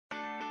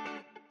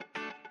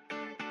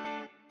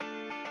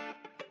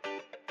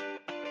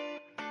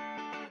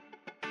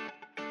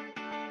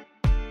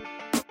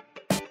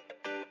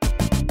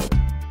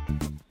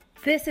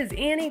This is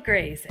Annie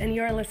Grace, and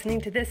you are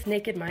listening to This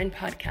Naked Mind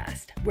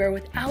podcast, where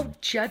without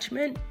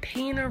judgment,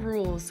 pain, or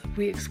rules,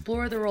 we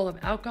explore the role of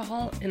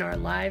alcohol in our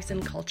lives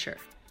and culture.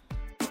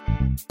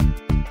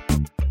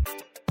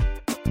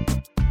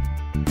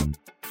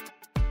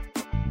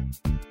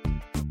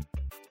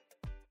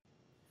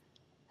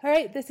 All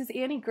right, this is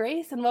Annie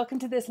Grace, and welcome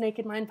to This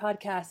Naked Mind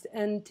podcast.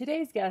 And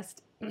today's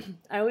guest,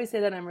 I always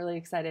say that I'm really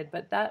excited,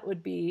 but that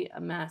would be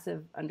a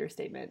massive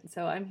understatement.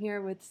 So I'm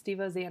here with Steve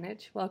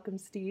Ozanich. Welcome,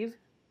 Steve.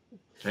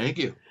 Thank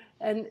you.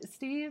 And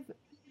Steve,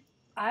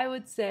 I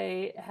would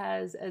say,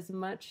 has as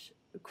much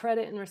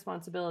credit and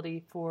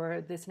responsibility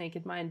for This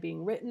Naked Mind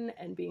being written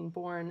and being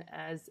born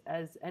as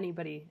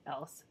anybody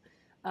else.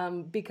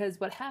 Because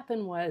what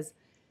happened was,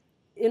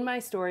 in my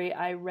story,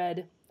 I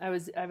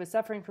was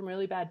suffering from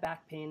really bad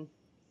back pain.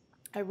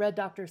 I read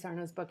Dr.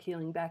 Sarno's book,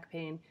 Healing Back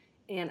Pain,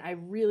 and I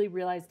really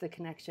realized the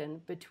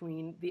connection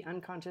between the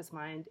unconscious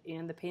mind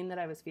and the pain that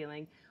I was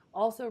feeling.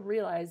 Also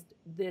realized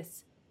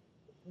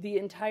the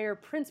entire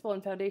principle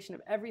and foundation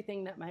of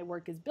everything that my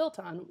work is built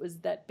on was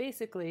that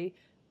basically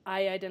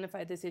I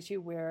identified this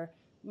issue where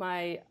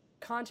my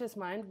conscious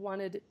mind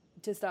wanted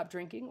to stop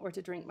drinking or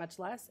to drink much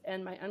less,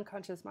 and my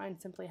unconscious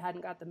mind simply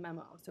hadn't got the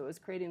memo. So it was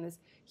creating this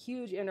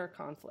huge inner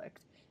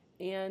conflict.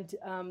 And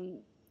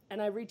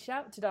I reached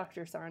out to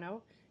Dr.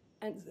 Sarno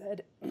and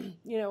said,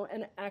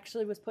 and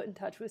actually was put in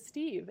touch with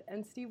Steve.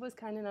 And Steve was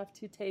kind enough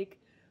to take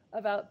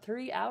about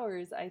 3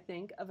 hours, I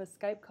think, of a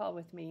Skype call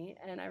with me.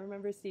 And I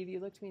remember, Steve, you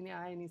looked me in the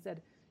eye and you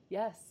said,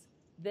 yes,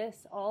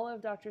 all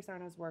of Dr.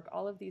 Sarno's work,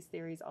 all of these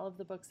theories, all of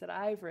the books that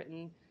I've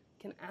written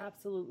can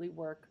absolutely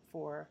work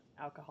for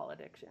alcohol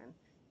addiction.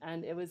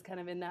 And it was kind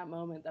of in that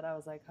moment that I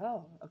was like,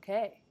 oh,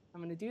 okay,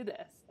 I'm going to do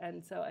this.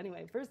 And so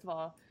anyway, first of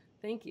all,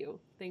 thank you.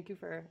 Thank you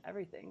for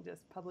everything,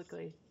 just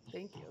publicly.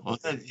 Thank you. Well,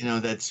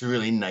 that's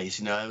really nice.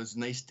 It was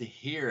nice to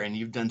hear. And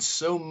you've done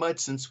so much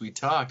since we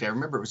talked. I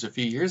remember it was a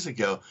few years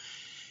ago.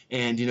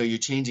 And, you're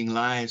changing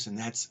lives, and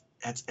that's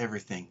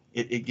everything.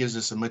 It gives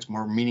us a much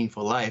more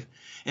meaningful life.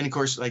 And, of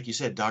course, like you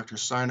said, Dr.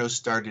 Sarno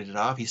started it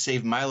off. He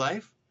saved my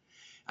life.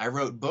 I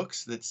wrote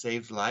books that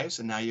saved lives,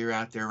 and now you're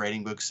out there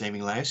writing books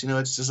saving lives.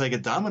 It's just like a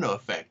domino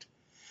effect.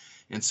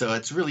 And so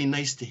it's really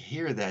nice to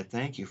hear that.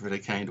 Thank you for the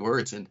kind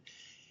words. And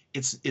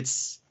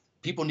it's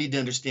people need to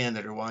understand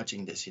that are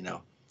watching this,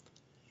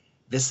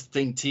 This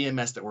thing,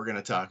 TMS, that we're going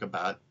to talk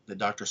about, that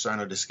Dr.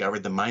 Sarno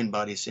discovered, the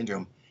mind-body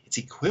syndrome, it's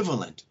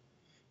equivalent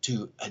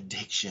to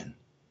addiction.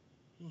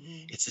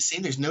 Mm-hmm. It's the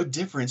same. There's no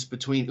difference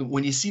between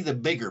when you see the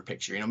bigger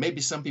picture. Maybe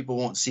some people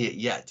won't see it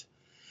yet,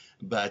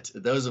 but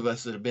those of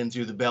us that have been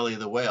through the belly of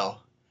the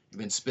whale have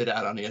been spit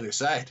out on the other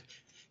side.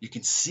 You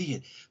can see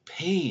it.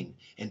 Pain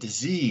and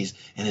disease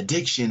and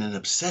addiction and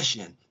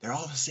obsession, they're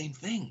all the same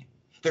thing.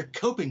 They're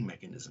coping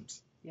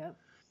mechanisms. Yep.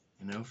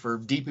 For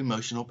deep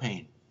emotional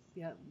pain.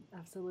 Yep,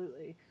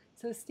 absolutely.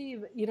 So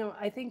Steve,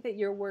 I think that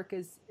your work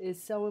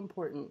is so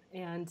important,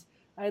 and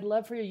I'd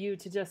love for you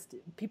to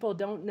people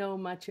don't know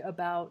much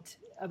about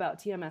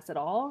TMS at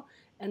all.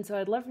 And so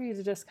I'd love for you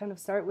to just kind of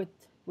start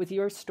with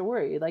your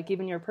story, like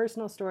even your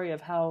personal story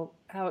of how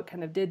it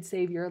kind of did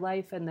save your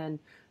life, and then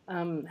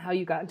how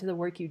you got into the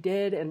work you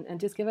did, and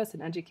just give us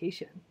an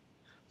education.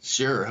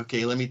 Sure.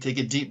 Okay, let me take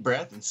a deep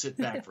breath and sit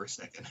back for a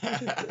second.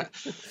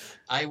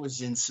 I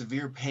was in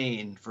severe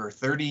pain for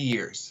 30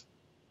 years.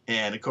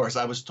 And, of course,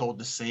 I was told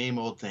the same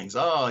old things.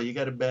 Oh, you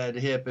got a bad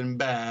hip and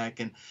back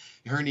and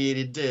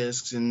herniated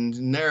discs and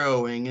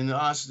narrowing and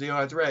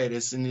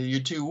osteoarthritis and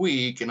you're too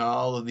weak and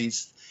all of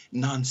these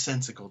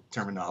nonsensical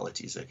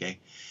terminologies, okay?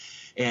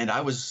 And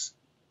I was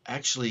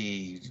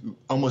actually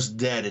almost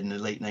dead in the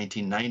late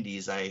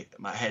 1990s.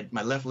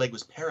 My left leg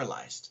was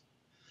paralyzed.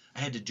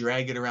 I had to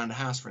drag it around the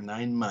house for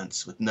 9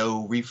 months with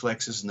no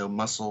reflexes, no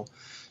muscle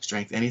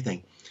strength,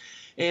 anything.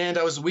 And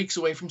I was weeks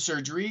away from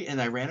surgery,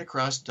 and I ran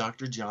across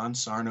Dr. John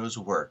Sarno's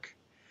work.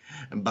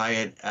 And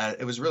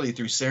it was really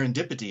through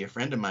serendipity. A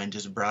friend of mine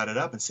just brought it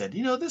up and said,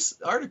 this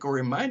article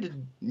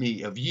reminded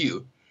me of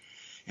you.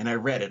 And I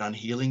read it on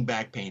Healing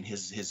Back Pain,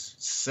 his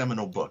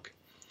seminal book.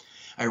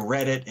 I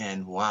read it,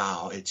 and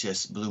wow, it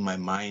just blew my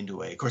mind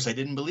away. Of course, I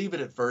didn't believe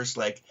it at first,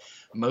 like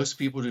most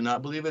people do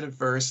not believe it at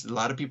first. A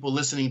lot of people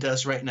listening to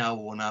us right now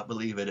will not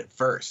believe it at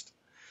first.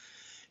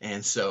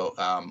 And so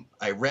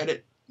I read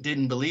it,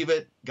 didn't believe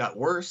it, got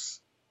worse,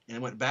 and I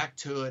went back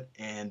to it,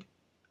 and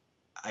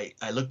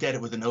I looked at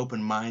it with an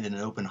open mind and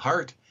an open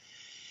heart,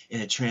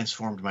 and it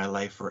transformed my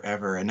life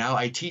forever. And now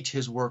I teach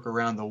his work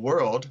around the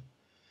world,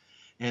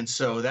 and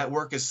so that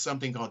work is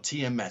something called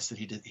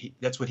TMS.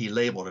 That's what he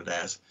labeled it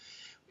as.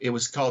 It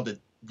was called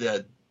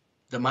the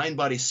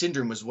mind-body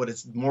syndrome was what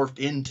it's morphed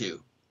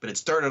into, but it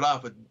started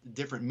off with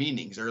different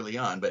meanings early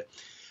on. But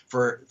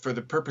for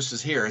the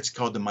purposes here, it's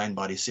called the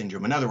mind-body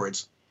syndrome. In other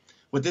words,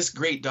 what this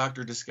great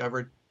doctor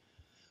discovered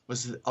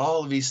was that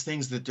all of these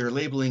things that they're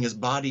labeling as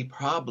body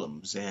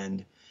problems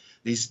and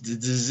these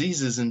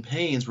diseases and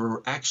pains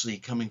were actually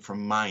coming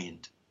from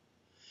mind.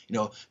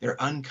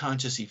 They're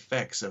unconscious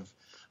effects of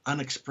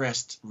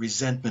unexpressed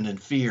resentment and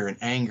fear and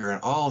anger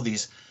and all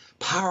these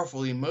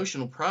powerful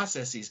emotional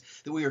processes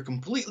that we are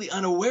completely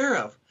unaware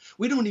of,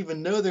 We don't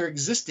even know they're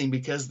existing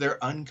because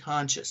they're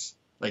unconscious.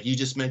 Like you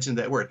just mentioned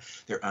that word,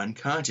 they're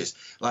unconscious.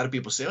 A lot of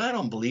people say, I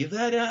don't believe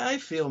that. I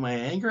feel my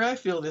anger. I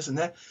feel this and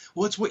that.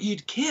 Well, it's what you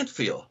can't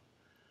feel.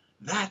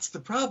 That's the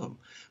problem.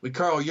 What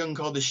Carl Jung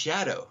called the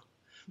shadow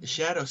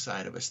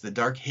side of us, the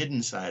dark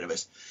hidden side of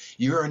us.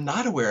 You are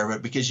not aware of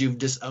it because you've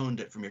disowned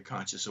it from your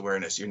conscious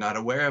awareness. You're not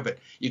aware of it.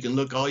 You can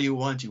look all you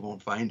want, you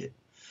won't find it.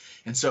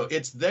 And so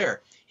it's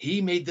there.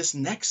 He made this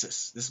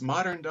nexus, this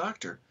modern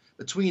doctor,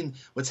 between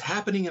what's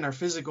happening in our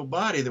physical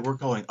body that we're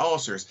calling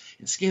ulcers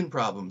and skin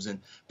problems and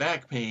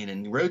back pain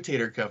and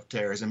rotator cuff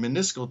tears and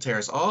meniscal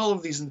tears, all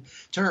of these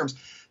terms.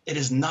 It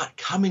is not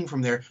coming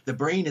from there. The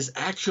brain is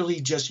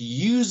actually just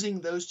using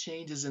those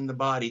changes in the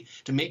body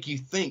to make you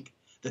think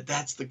that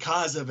that's the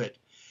cause of it.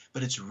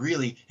 But it's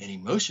really an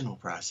emotional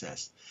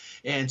process.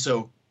 And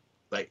so,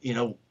 like,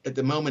 at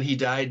the moment he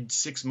died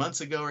 6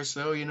 months ago or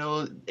so,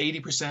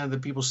 80% of the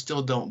people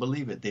still don't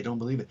believe it. They don't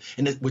believe it.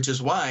 And which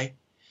is why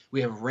we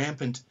have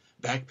rampant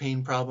back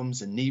pain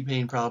problems and knee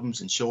pain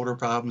problems and shoulder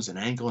problems and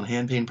ankle and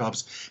hand pain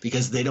problems,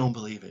 because they don't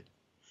believe it.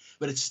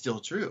 But it's still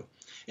true.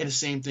 And the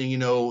same thing,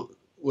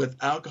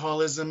 with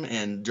alcoholism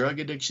and drug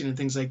addiction and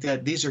things like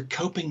that. These are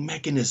coping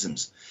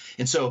mechanisms.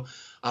 And so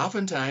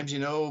oftentimes,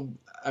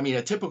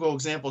 a typical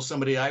example,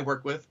 somebody I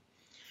work with,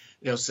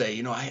 they'll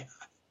say, I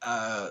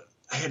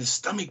had a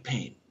stomach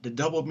pain that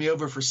doubled me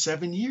over for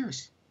 7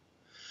 years.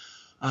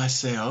 I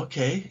say,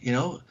 okay,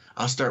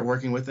 I'll start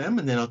working with them,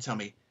 and then they'll tell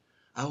me,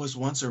 I was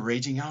once a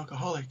raging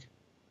alcoholic.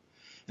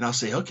 And I'll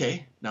say,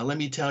 okay, now let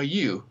me tell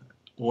you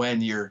when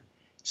your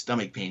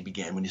stomach pain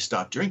began, when you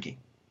stopped drinking.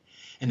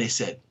 And they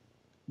said,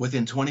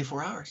 within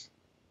 24 hours.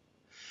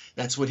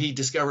 That's what he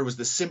discovered was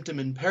the symptom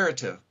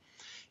imperative.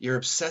 You're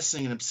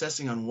obsessing and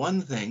obsessing on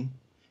one thing,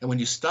 and when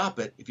you stop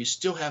it, if you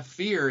still have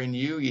fear in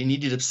you, you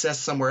need to obsess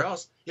somewhere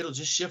else, it'll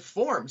just shift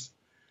forms.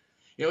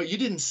 You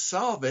didn't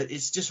solve it.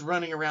 It's just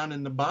running around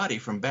in the body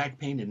from back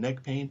pain to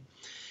neck pain.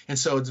 And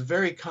so it's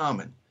very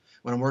common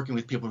when I'm working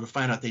with people to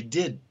find out they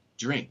did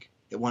drink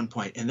at one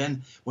point, and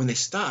then when they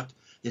stopped,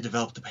 they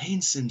developed a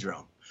pain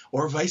syndrome,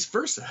 or vice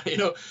versa,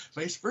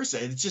 vice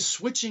versa. It's just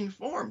switching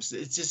forms.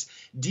 It's just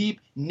deep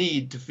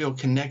need to feel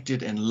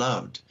connected and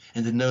loved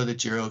and to know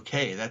that you're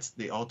okay. That's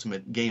the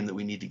ultimate game that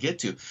we need to get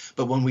to.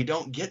 But when we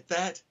don't get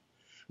that,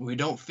 when we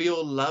don't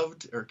feel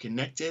loved or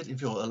connected and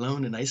feel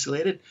alone and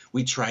isolated,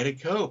 we try to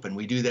cope. And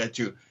we do that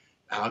through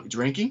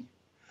drinking,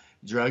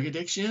 drug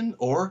addiction,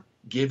 or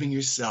giving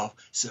yourself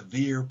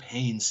severe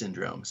pain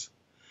syndromes.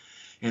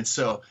 And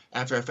so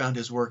after I found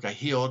his work, I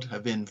healed.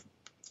 I've been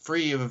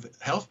free of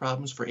health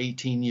problems for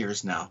 18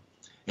 years now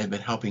and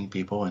been helping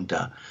people.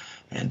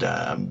 And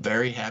I'm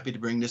very happy to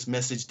bring this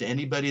message to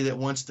anybody that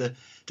wants to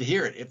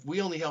hear it. If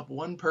we only help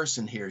one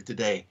person here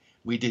today,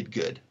 we did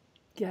good.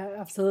 Yeah,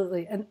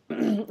 absolutely.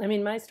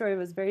 And my story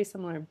was very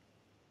similar.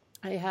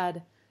 I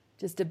had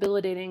just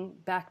debilitating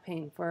back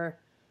pain for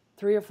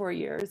 3 or 4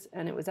 years.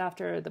 And it was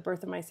after the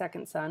birth of my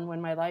second son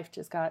when my life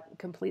just got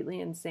completely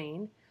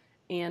insane.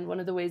 And one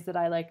of the ways that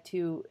I like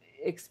to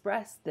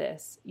express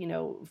this,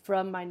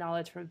 from my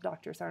knowledge from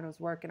Dr. Sarno's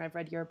work, and I've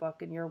read your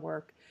book and your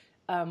work,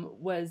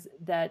 was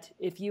that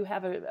if you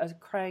have a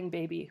crying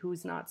baby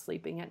who's not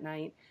sleeping at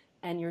night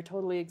and you're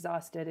totally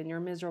exhausted and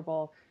you're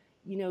miserable,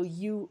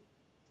 you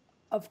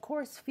of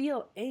course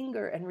feel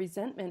anger and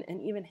resentment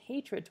and even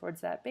hatred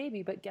towards that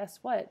baby. But guess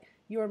what?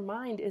 Your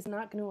mind is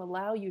not going to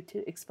allow you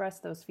to express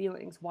those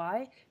feelings.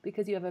 Why?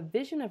 Because you have a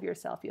vision of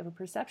yourself. You have a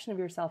perception of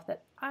yourself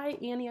that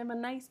Annie, I'm a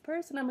nice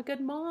person. I'm a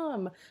good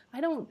mom.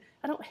 I don't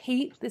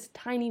hate this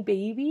tiny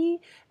baby.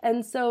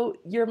 And so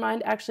your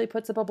mind actually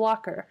puts up a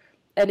blocker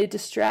and it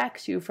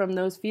distracts you from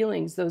those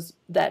feelings,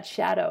 that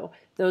shadow,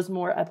 those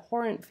more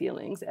abhorrent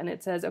feelings. And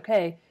it says,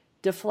 okay,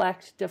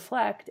 deflect.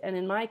 And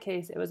in my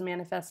case, it was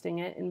manifesting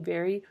it in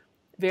very,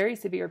 very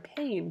severe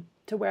pain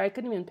to where I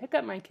couldn't even pick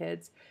up my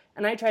kids.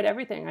 And I tried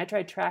everything. I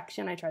tried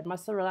traction. I tried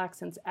muscle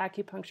relaxants,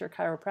 acupuncture,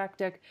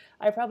 chiropractic.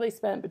 I probably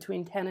spent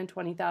between $10,000 and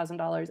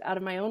 $20,000 out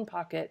of my own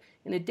pocket,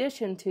 in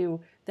addition to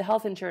the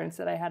health insurance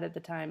that I had at the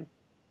time,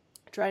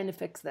 trying to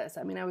fix this.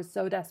 I was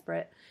so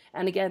desperate.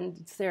 And again,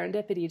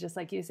 serendipity, just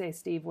like you say,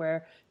 Steve,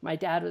 where my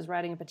dad was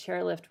riding up a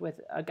chairlift with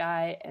a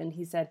guy and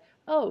he said,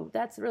 oh,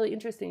 that's really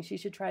interesting. She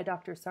should try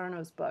Dr.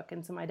 Sarno's book.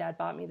 And so my dad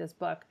bought me this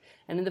book.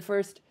 And in the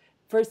first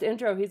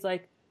intro, he's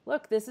like,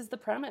 look, this is the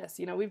premise.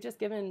 We've just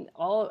given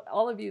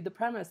all of you the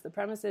premise. The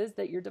premise is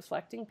that you're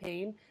deflecting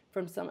pain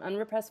from some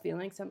unrepressed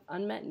feeling, some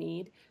unmet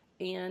need,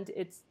 and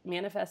it's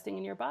manifesting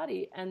in your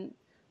body. And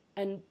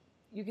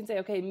you can say,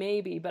 okay,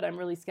 maybe, but I'm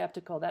really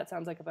skeptical. That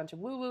sounds like a bunch of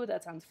woo-woo.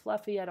 That sounds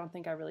fluffy. I don't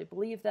think I really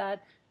believe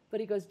that. But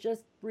he goes,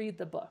 just read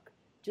the book.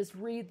 Just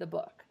read the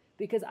book.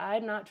 Because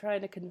I'm not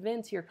trying to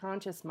convince your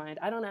conscious mind.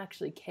 I don't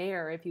actually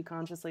care if you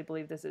consciously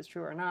believe this is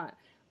true or not.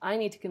 I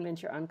need to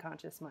convince your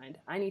unconscious mind.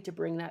 I need to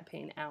bring that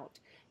pain out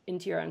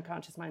into your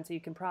unconscious mind so you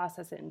can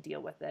process it and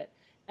deal with it.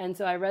 And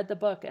so I read the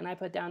book and I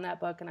put down that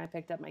book and I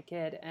picked up my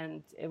kid.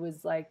 And it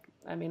was like,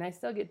 I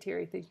still get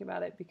teary thinking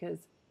about it because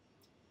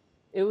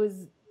it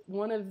was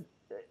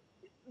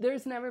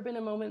there's never been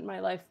a moment in my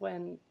life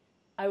when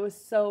I was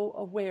so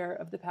aware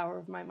of the power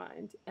of my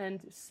mind and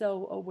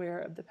so aware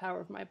of the power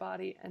of my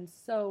body and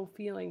so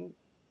feeling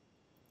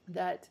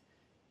that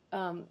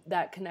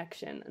that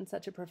connection in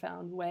such a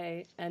profound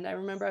way. And I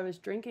remember I was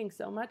drinking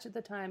so much at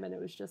the time, and it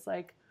was just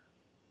like,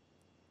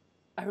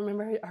 I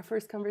remember our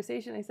first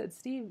conversation. I said,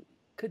 Steve,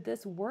 could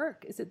this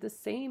work? Is it the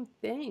same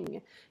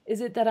thing?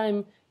 Is it that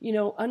I'm,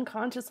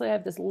 unconsciously, I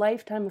have this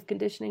lifetime of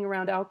conditioning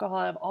around alcohol.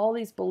 I have all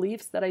these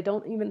beliefs that I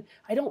don't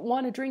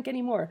want to drink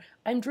anymore.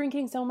 I'm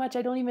drinking so much,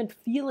 I don't even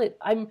feel it.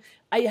 I'm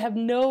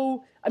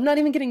not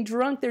even getting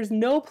drunk. There's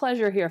no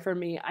pleasure here for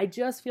me. I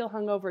just feel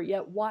hungover.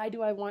 Yet why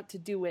do I want to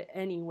do it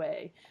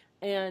anyway?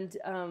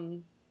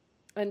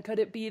 And could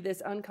it be this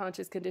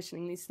unconscious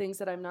conditioning, these things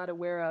that I'm not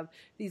aware of,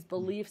 these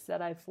beliefs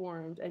that I've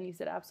formed? And you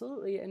said,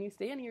 absolutely. And you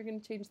say, Annie, you're going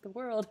to change the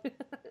world.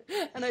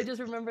 And I just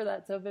remember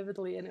that so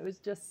vividly. And it was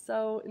just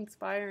so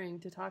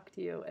inspiring to talk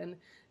to you. And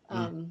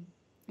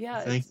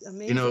it's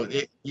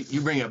amazing.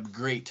 You bring up a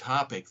great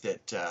topic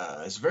that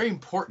is very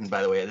important,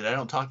 by the way, that I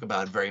don't talk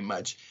about very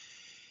much,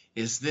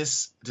 is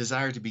this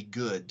desire to be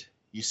good.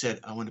 You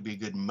said, I want to be a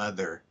good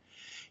mother.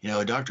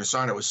 Dr.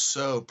 Sarno was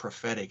so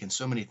prophetic in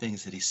so many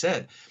things that he said.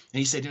 And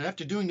he said,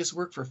 after doing this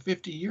work for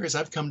 50 years,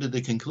 I've come to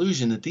the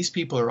conclusion that these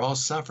people are all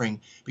suffering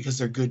because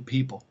they're good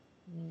people.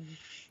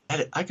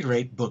 And I could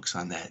write books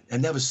on that.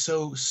 And that was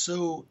so,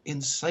 so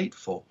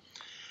insightful.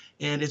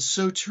 And it's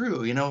so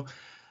true,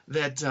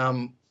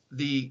 that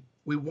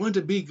we want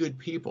to be good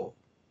people,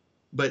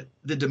 but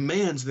the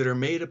demands that are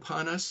made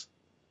upon us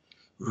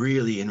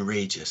really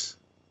enrage us.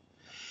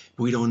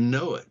 We don't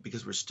know it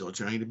because we're still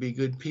trying to be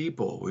good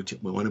people.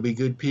 We want to be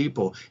good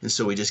people. And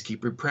so we just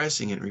keep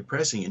repressing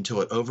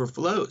until it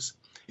overflows.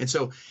 And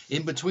so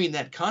in between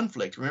that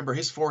conflict, remember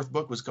his fourth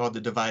book was called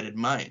The Divided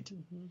Mind.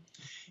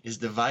 Is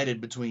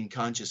divided between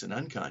conscious and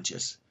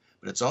unconscious,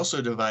 but it's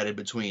also divided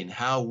between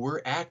how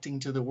we're acting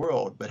to the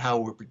world, but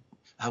how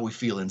we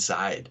feel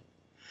inside.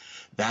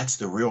 That's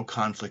the real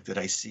conflict that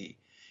I see.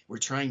 We're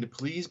trying to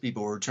please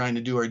people. We're trying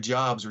to do our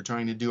jobs. We're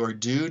trying to do our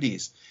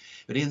duties.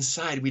 But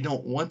inside, we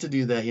don't want to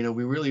do that.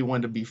 We really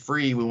want to be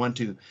free. We want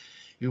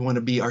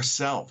to be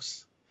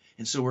ourselves.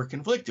 And so we're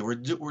conflicted.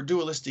 We're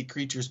dualistic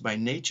creatures by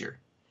nature.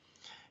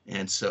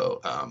 And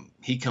so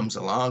he comes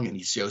along and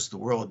he shows the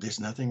world there's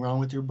nothing wrong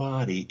with your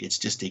body. It's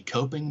just a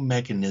coping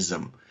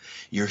mechanism.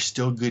 You're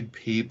still good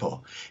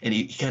people. And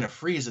he kind of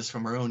frees us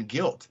from our own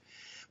guilt.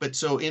 But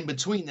so in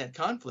between that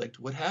conflict,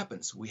 what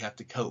happens? We have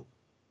to cope,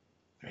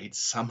 right?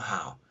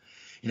 Somehow.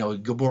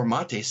 Gabor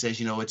Mate says,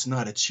 it's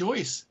not a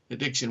choice,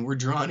 addiction. We're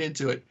drawn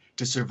into it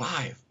to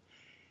survive.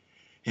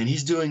 And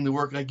he's doing the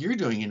work like you're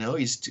doing,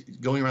 He's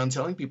going around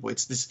telling people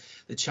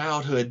the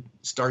childhood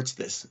starts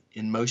this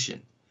in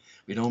motion.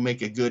 We don't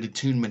make a good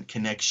attunement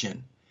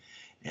connection.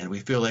 And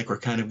we feel like we're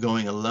kind of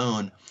going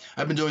alone.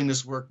 I've been doing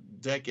this work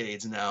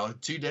decades now,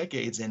 2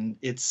 decades, and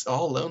it's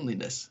all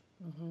loneliness.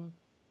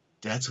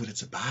 That's what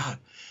it's about.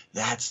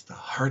 That's the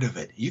heart of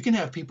it. You can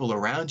have people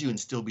around you and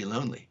still be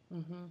lonely.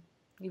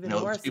 Even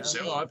more people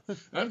so. say,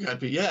 I've got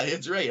people. Yeah,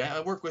 it's right.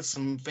 I work with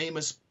some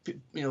famous,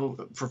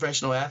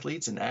 professional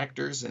athletes and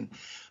actors, and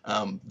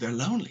they're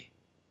lonely.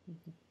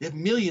 They have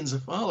millions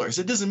of followers.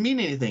 It doesn't mean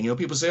anything.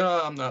 People say,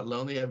 I'm not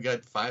lonely. I've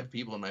got 5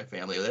 people in my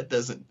family. That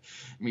doesn't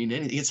mean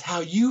anything. It's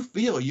how you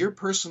feel. You're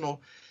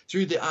personal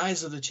through the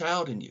eyes of the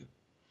child in you.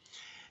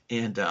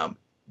 And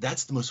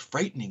that's the most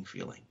frightening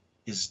feeling,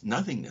 is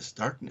nothingness,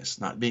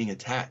 darkness, not being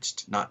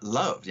attached, not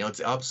loved. It's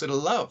the opposite of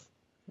love.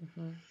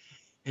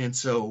 And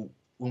so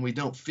when we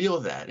don't feel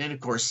that, and of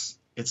course,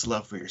 it's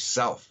love for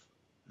yourself.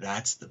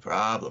 That's the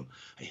problem.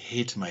 I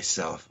hate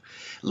myself.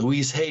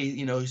 Louise Hay,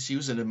 she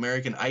was an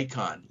American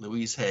icon,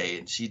 Louise Hay,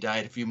 and she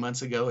died a few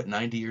months ago at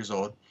 90 years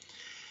old.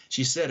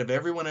 She said, of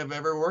everyone I've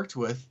ever worked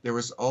with, there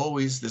was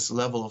always this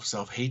level of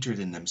self-hatred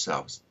in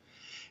themselves.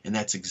 And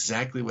that's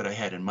exactly what I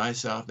had in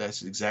myself.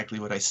 That's exactly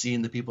what I see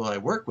in the people I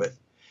work with.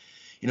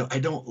 I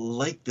don't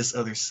like this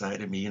other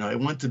side of me. I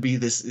want to be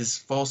this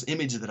false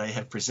image that I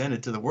have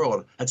presented to the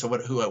world. That's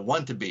who I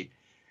want to be.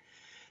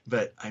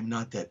 But I'm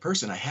not that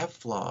person. I have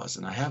flaws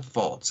and I have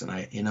faults, and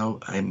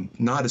I'm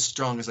not as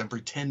strong as I'm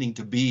pretending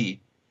to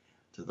be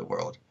to the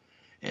world.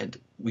 And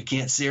we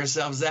can't see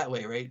ourselves that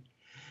way, right?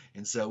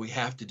 And so we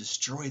have to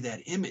destroy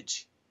that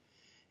image.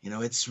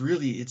 It's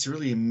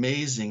really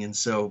amazing. And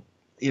so,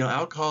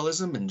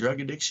 alcoholism and drug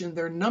addiction,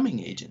 they're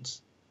numbing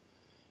agents.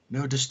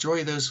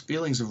 Destroy those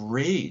feelings of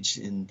rage.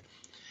 And,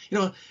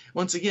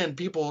 once again,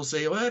 people will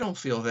say, well, I don't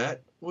feel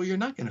that. Well, you're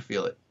not going to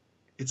feel it.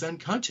 It's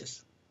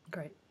unconscious.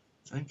 Great.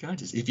 It's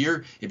unconscious. If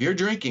you're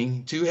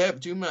drinking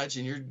too much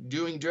and you're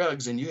doing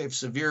drugs and you have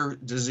severe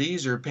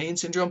disease or pain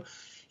syndrome,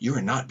 you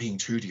are not being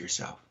true to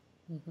yourself.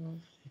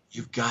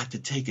 You've got to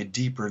take a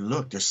deeper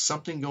look. There's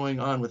something going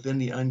on within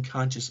the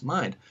unconscious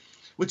mind,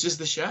 which is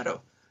the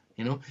shadow.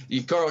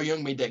 Carl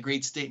Jung made that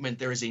great statement,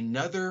 there is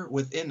another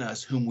within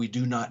us whom we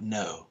do not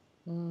know.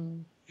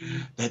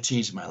 That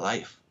changed my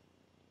life.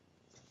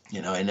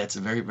 And that's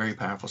a very, very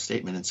powerful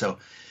statement. And so,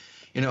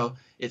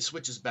 it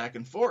switches back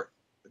and forth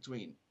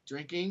between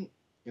drinking.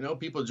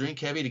 People drink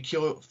heavy to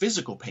kill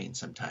physical pain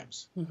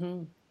sometimes.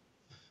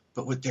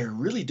 But what they're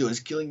really doing is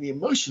killing the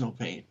emotional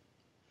pain.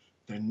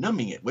 They're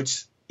numbing it,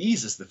 which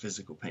eases the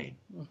physical pain.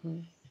 Hmm.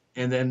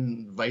 And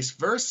then vice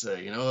versa,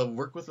 I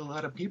work with a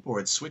lot of people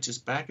where it switches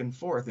back and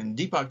forth. And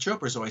Deepak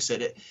Chopra's always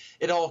said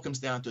it all comes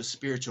down to a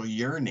spiritual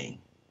yearning.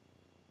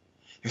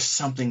 There's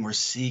something we're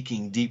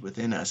seeking deep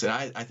within us. And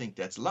I think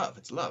that's love.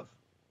 It's love.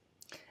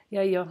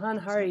 Yeah, Johan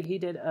Hari, he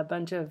did a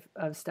bunch of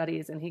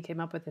studies, and he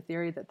came up with the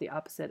theory that the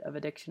opposite of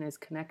addiction is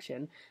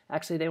connection.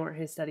 Actually, they weren't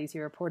his studies. He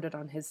reported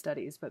on his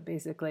studies. But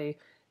basically,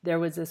 there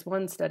was this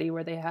one study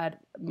where they had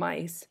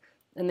mice,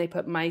 and they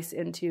put mice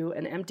into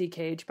an empty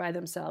cage by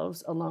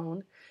themselves,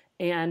 alone,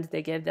 and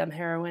they gave them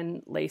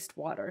heroin-laced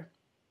water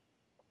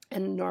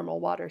and normal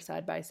water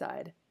side by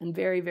side. And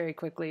very, very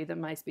quickly, the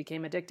mice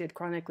became addicted,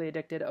 chronically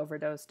addicted,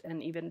 overdosed,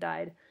 and even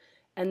died.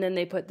 And then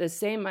they put the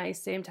same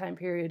mice, same time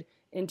period,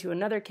 into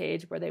another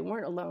cage where they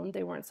weren't alone,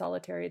 they weren't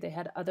solitary, they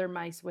had other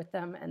mice with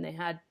them, and they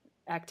had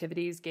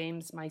activities,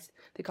 games, mice,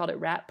 they called it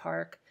Rat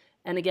Park.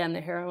 And again,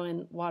 the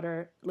heroin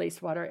water,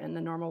 laced water, and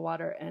the normal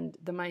water, and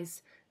the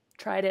mice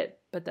tried it,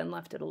 but then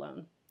left it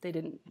alone. They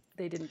didn't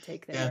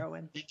take the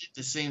heroin. They did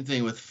the same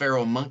thing with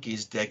feral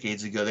monkeys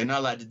decades ago. They're not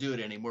allowed to do it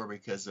anymore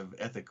because of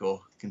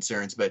ethical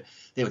concerns, but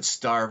they would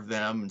starve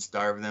them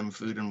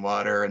food and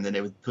water, and then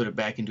they would put it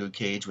back into a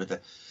cage with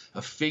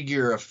a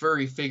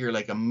furry figure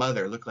like a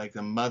mother, look like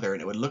the mother,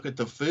 and it would look at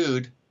the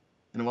food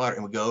and the water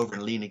and would go over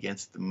and lean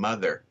against the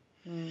mother.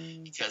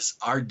 Because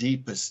our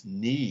deepest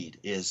need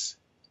is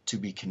to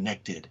be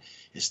connected,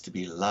 is to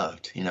be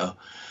loved,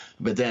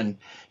 But then,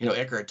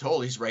 Eckhart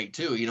Tolle, he's right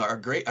too.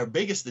 Our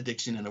biggest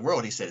addiction in the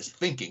world, he said, is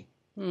thinking.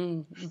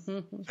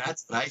 Mm-hmm.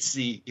 That's what I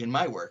see in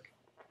my work.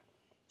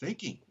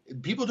 Thinking.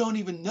 People don't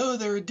even know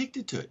they're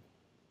addicted to it.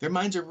 Their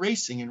minds are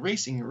racing and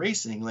racing and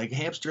racing like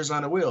hamsters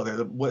on a wheel.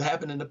 What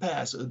happened in the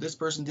past? Oh, this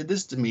person did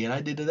this to me, and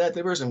I did to that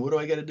person. What do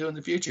I got to do in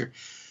the future?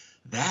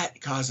 That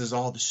causes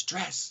all the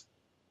stress.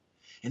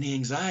 And the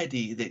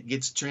anxiety that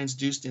gets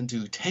transduced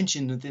into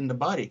tension within the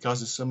body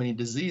causes so many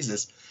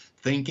diseases.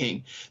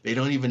 Thinking, they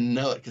don't even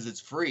know it because it's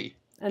free.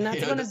 And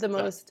that's one of the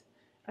most,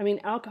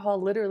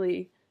 alcohol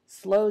literally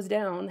slows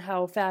down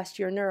how fast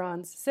your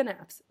neurons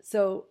synapse.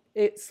 So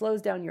it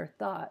slows down your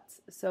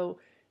thoughts. So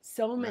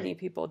many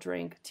people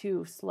drink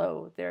to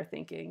slow their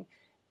thinking.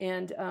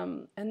 And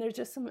there's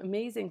just some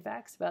amazing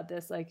facts about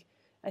this. Like,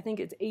 I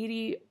think it's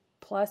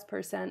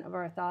 80+% of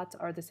our thoughts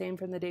are the same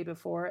from the day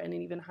before, and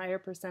an even higher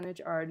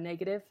percentage are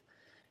negative.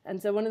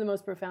 And so one of the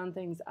most profound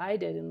things I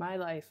did in my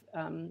life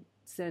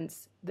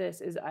since this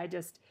is I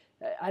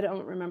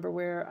don't remember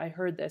where I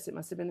heard this. It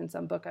must have been in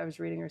some book I was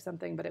reading or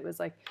something, but it was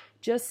like,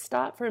 just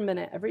stop for a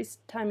minute. Every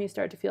time you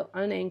start to feel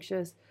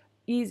uneasy,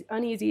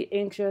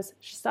 anxious,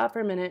 stop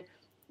for a minute,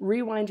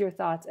 rewind your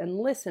thoughts, and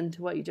listen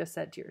to what you just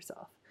said to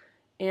yourself.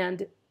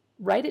 And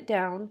write it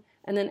down,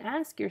 and then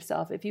ask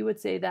yourself if you would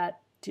say that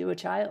to a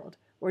child,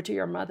 or to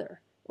your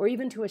mother, or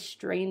even to a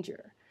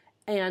stranger.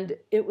 And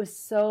it was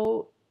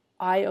so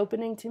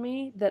eye-opening to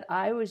me that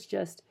I was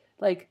just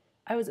like,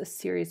 I was a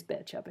serious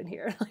bitch up in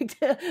here.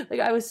 like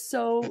I was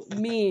so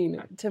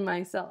mean to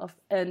myself.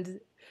 And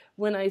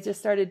when I just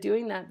started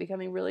doing that,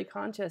 becoming really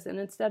conscious, and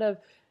instead of,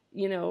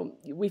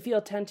 we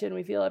feel tension,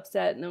 we feel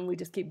upset, and then we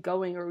just keep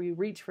going, or we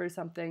reach for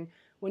something.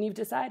 When you've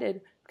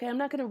decided, okay, I'm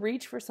not going to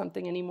reach for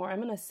something anymore,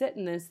 I'm going to sit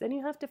in this, then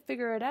you have to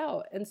figure it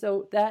out. And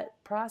so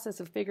that process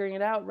of figuring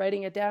it out,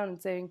 writing it down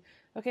and saying,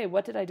 okay,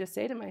 what did I just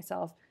say to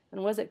myself?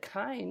 And was it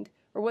kind?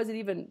 Or was it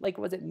even,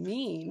 was it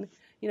mean?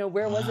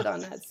 Where was it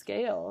on that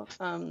scale?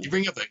 You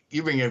bring up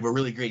a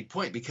really great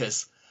point,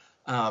 because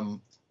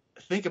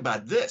think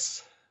about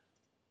this,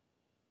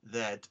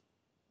 that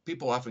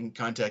people often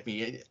contact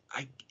me.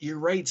 You're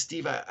right,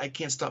 Steve. I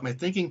can't stop my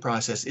thinking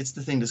process. It's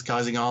the thing that's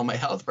causing all my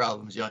health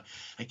problems.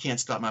 I can't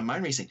stop my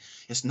mind racing.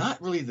 It's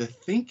not really the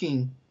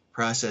thinking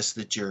process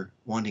that you're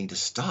wanting to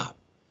stop.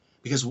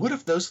 Because what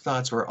if those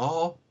thoughts were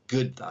all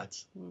good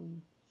thoughts?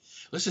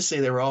 Let's just say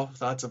they were all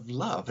thoughts of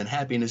love and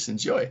happiness and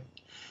joy.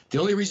 The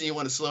only reason you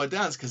want to slow it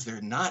down is because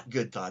they're not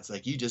good thoughts,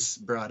 like you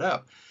just brought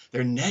up.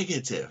 They're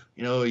negative.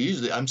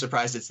 Usually I'm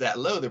surprised it's that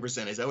low, the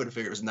percentage. I would have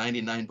figured it was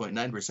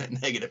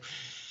 99.9% negative.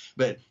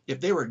 But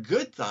if they were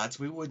good thoughts,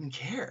 we wouldn't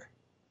care.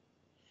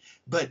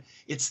 But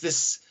it's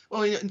this,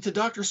 to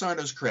Dr.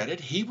 Sarno's credit,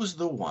 he was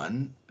the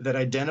one that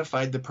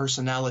identified the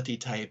personality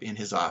type in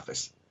his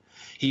office.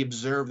 He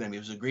observed them. He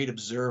was a great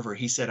observer.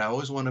 He said, I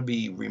always want to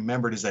be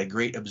remembered as a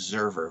great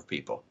observer of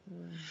people.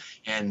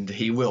 And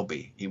he will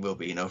be,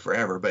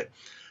 forever. But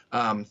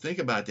think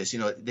about this.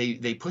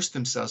 They push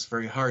themselves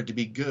very hard to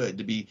be good,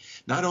 to be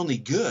not only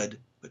good,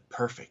 but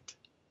perfect.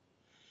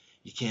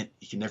 You can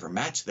never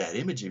match that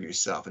image of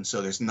yourself. And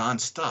so there's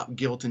nonstop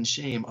guilt and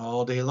shame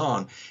all day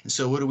long. And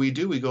so what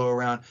do? We go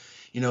around,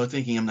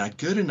 thinking I'm not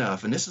good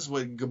enough. And this is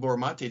what Gabor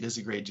Mate does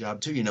a great job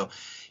too.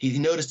 He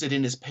noticed it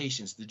in his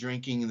patients, the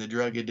drinking and the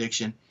drug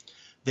addiction.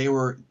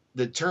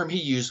 The term he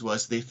used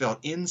was they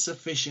felt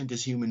insufficient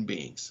as human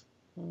beings.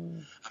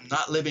 I'm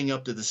not living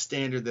up to the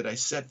standard that I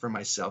set for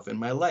myself in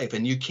my life.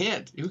 And you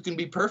can't. Who can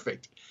be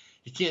perfect?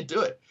 You can't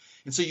do it.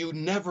 And so you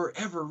never,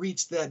 ever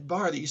reach that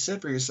bar that you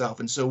set for yourself.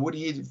 And so what do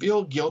you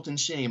feel? Guilt and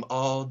shame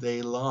all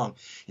day long.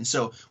 And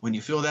so when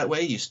you feel that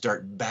way, you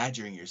start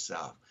badgering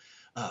yourself.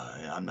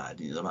 I'm not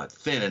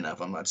thin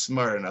enough. I'm not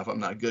smart enough. I'm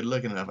not good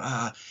looking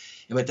enough.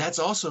 But that's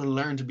also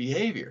learned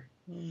behavior.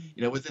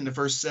 Within the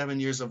first 7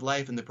 years of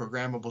life in the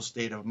programmable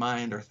state of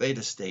mind or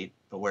theta state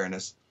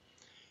awareness,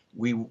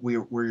 we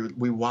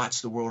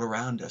watch the world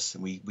around us,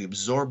 and we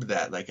absorb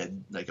that like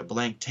a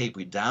blank tape.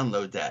 We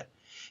download that,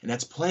 and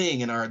that's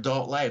playing in our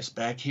adult lives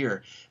back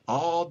here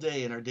all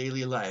day in our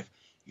daily life.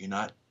 You're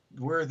not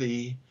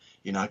worthy.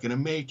 You're not going to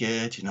make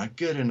it. You're not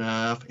good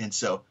enough. And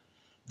so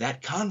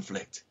that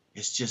conflict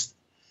is just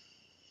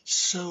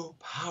so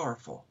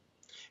powerful.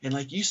 And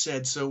like you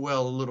said so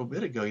well a little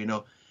bit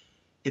ago,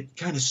 it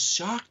kind of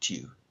shocked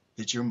you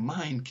that your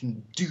mind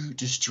can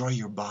destroy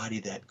your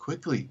body that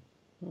quickly.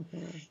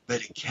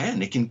 But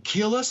it can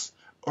kill us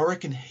or it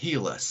can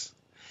heal us.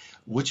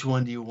 Which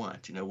one do you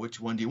want? Which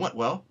one do you want?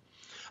 Well,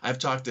 I've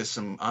talked to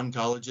some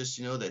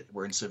oncologists, that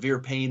were in severe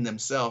pain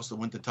themselves, that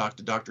went to talk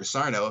to Dr.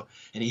 Sarno,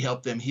 and he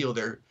helped them heal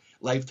their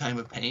lifetime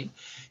of pain.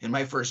 And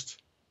my first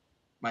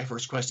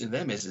question to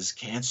them is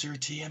cancer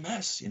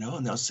TMS?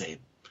 And they'll say,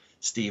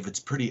 Steve, it's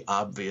pretty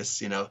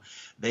obvious.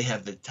 They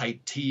have the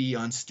type T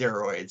on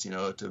steroids,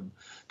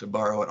 to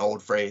borrow an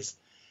old phrase,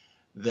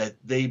 that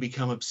they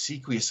become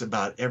obsequious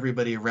about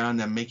everybody around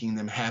them, making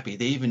them happy.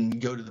 They even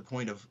go to the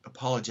point of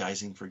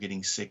apologizing for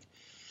getting sick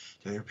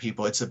to their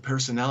people. It's a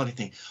personality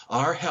thing.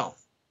 Our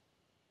health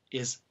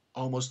is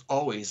almost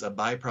always a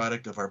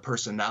byproduct of our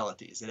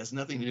personalities. It has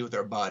nothing to do with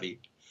our body.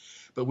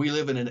 But we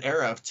live in an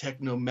era of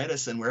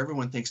techno-medicine where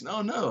everyone thinks,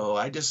 no,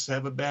 I just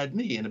have a bad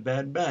knee and a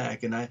bad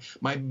back, and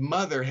my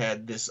mother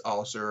had this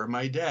ulcer, or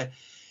my dad.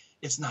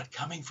 It's not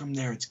coming from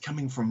there. It's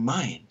coming from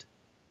mind.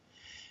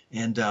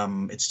 And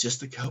it's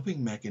just a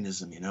coping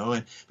mechanism,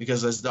 and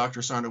because as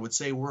Dr. Sarno would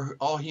say, we're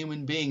all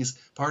human beings,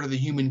 part of the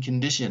human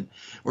condition.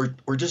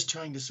 We're just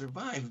trying to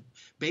survive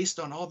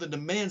based on all the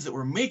demands that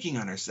we're making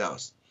on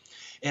ourselves.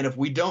 And if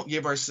we don't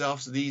give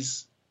ourselves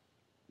these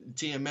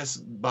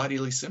TMS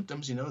bodily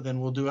symptoms,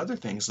 then we'll do other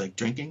things like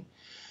drinking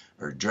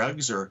or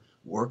drugs or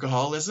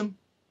workaholism,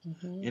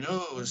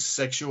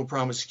 sexual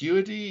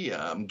promiscuity,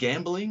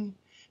 gambling.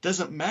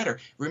 Doesn't matter.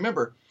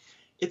 Remember,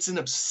 it's an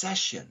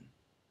obsession.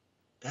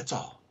 That's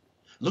all.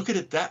 Look at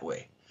it that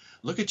way.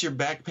 Look at your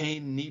back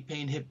pain, knee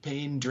pain, hip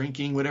pain,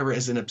 drinking, whatever,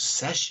 as an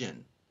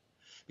obsession,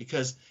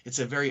 because it's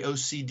a very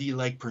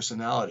OCD-like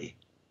personality.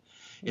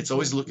 It's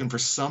always looking for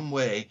some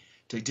way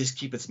to just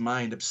keep its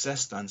mind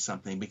obsessed on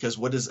something, because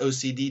what does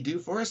OCD do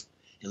for us?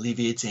 It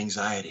alleviates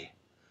anxiety.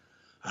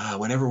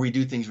 Whenever we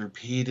do things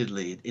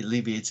repeatedly, it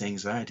alleviates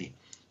anxiety.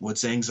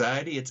 What's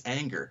anxiety? It's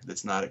anger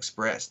that's not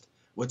expressed.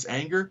 What's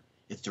anger?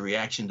 It's the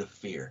reaction to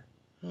fear.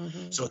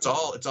 So it's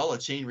all a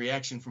chain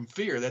reaction from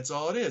fear. That's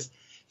all it is.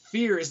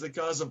 Fear is the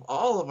cause of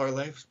all of our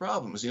life's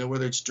problems.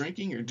 Whether it's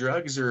drinking or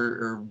drugs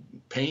or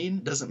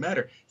pain, doesn't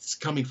matter. It's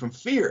coming from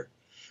fear.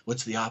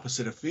 What's the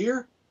opposite of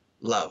fear?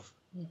 Love.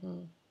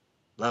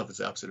 Love is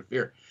the opposite of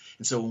fear.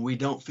 And so when we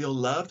don't feel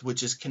loved,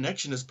 which is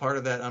connection is part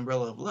of that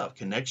umbrella of love.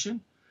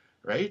 Connection,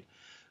 right?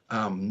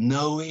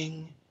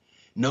 Knowing,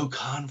 no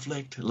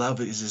conflict.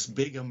 Love is this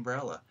big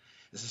umbrella.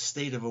 It's a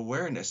state of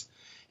awareness.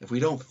 If we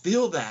don't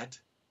feel that,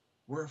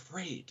 we're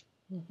afraid.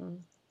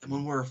 And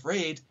when we're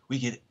afraid, we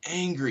get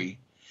angry.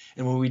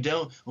 And when we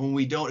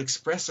don't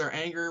express our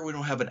anger, we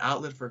don't have an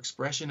outlet for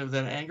expression of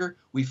that anger,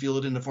 we feel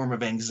it in the form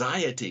of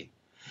anxiety.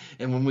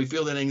 And when we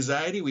feel that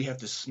anxiety, we have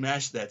to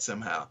smash that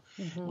somehow.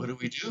 What do?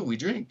 We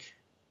drink.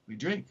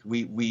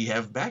 We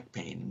have back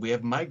pain. We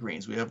have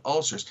migraines. We have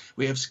ulcers.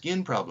 We have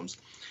skin problems.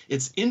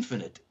 It's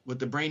infinite what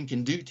the brain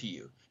can do to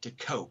you to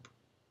cope.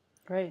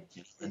 Right.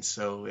 And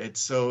so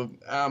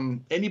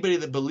anybody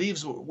that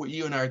believes what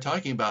you and I are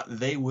talking about,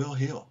 they will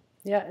heal.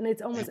 Yeah, and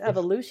it's almost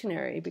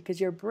evolutionary, because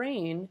your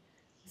brain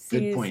sees,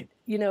 good point.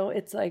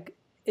 It's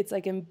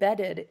like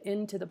embedded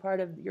into the part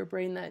of your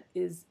brain that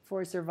is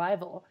for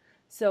survival.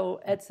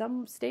 So at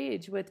some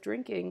stage with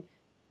drinking,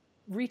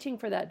 reaching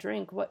for that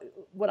drink,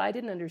 what I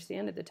didn't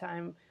understand at the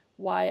time,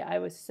 why I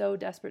was so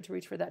desperate to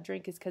reach for that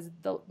drink, is because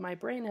my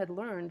brain had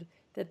learned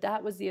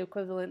that was the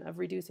equivalent of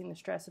reducing the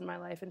stress in my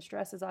life. And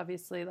stress is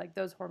obviously, like,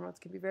 those hormones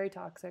can be very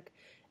toxic.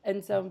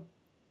 And so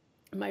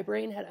my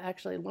brain had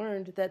actually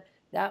learned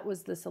that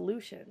was the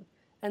solution.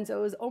 And so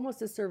it was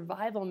almost a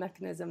survival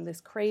mechanism, this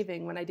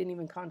craving, when I didn't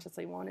even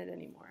consciously want it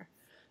anymore.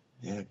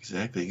 Yeah,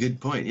 exactly. Good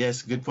point.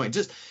 Yes, good point.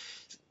 Just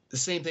the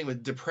same thing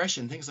with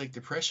depression. Things like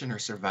depression are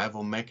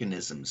survival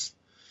mechanisms.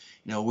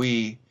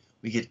 We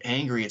get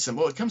angry at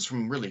it comes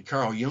from really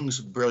Carl Jung's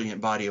brilliant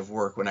body of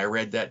work. When I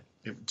read that,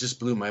 it just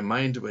blew my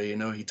mind away.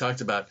 He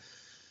talked about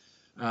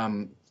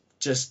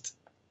just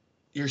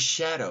your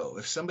shadow.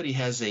 If somebody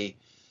has a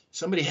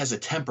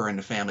temper in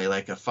the family,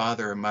 like a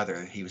father or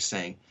mother, he was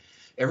saying,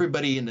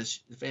 everybody in the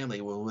family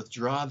will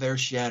withdraw their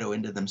shadow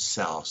into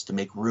themselves to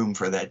make room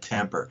for that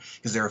temper,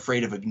 because they're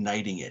afraid of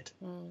igniting it.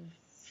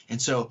 And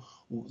so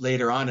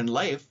later on in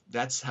life,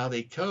 that's how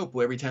they cope.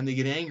 Every time they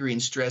get angry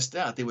and stressed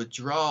out, they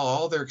withdraw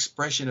all their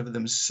expression of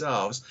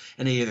themselves,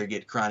 and they either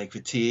get chronic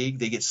fatigue,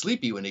 they get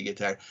sleepy when they get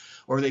tired,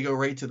 or they go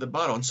right to the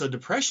bottle. And so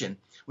depression,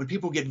 when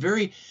people get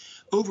very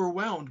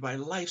overwhelmed by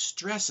life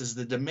stresses,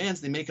 the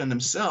demands they make on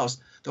themselves,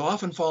 they'll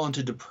often fall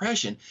into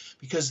depression,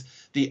 because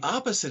the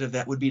opposite of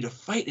that would be to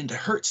fight and to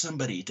hurt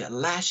somebody, to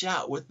lash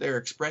out with their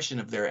expression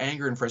of their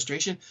anger and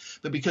frustration.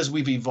 But because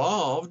we've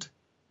evolved,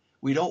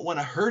 we don't want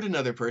to hurt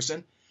another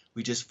person.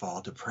 We just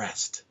fall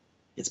depressed.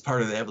 It's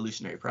part of the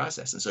evolutionary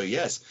process. And so,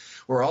 yes,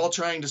 we're all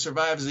trying to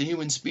survive as a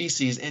human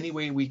species any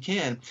way we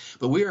can,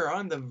 but we are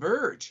on the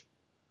verge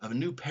of a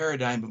new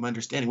paradigm of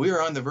understanding. We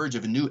are on the verge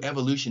of a new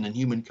evolution in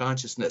human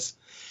consciousness.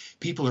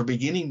 People are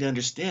beginning to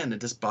understand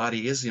that this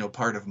body is,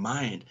 part of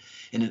mind,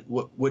 and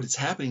what it's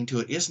happening to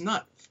it is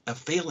not a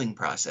failing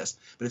process,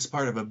 but it's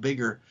part of a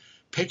bigger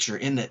picture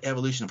in the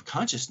evolution of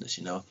consciousness.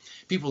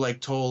 People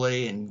like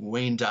Tolle and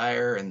Wayne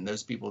Dyer and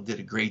those people did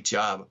a great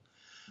job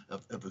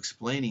of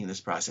explaining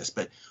this process.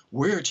 But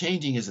we're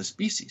changing as a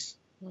species.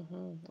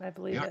 Mm-hmm. I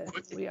believe it.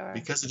 We are,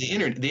 because of the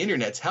internet. The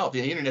internet's helped.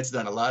 The internet's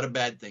done a lot of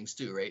bad things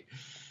too, right?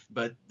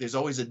 But there's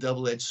always a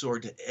double-edged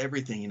sword to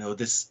everything.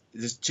 There's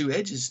two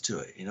edges to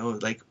it.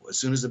 Like as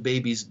soon as a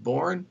baby's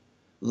born,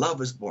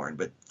 love is born,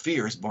 but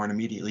fear is born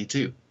immediately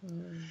too.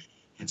 Mm.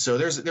 And so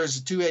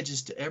there's two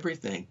edges to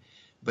everything.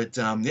 But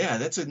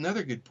that's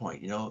another good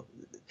point.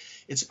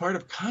 It's part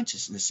of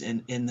consciousness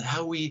and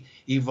how we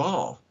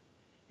evolve.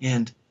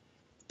 And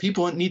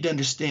people need to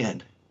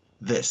understand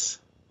this.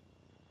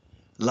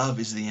 Love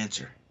is the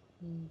answer.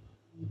 Mm.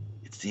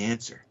 It's the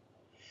answer.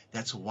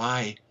 That's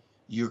why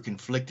you're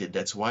conflicted.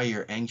 That's why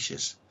you're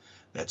anxious.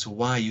 That's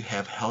why you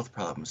have health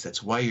problems.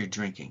 That's why you're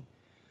drinking.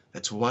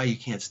 That's why you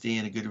can't stay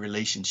in a good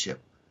relationship.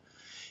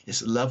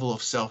 It's a level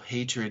of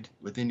self-hatred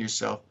within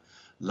yourself.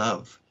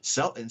 Love.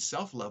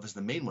 Self-love is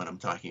the main one I'm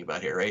talking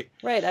about here, right?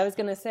 Right. I was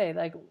going to say,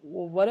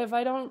 well, what if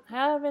I don't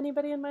have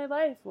anybody in my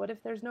life? What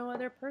if there's no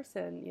other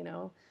person,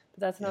 But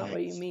that's not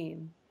what you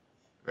mean.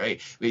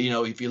 Right. But,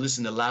 if you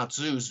listen to Lao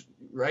Tzu's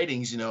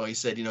writings, he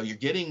said, you're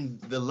getting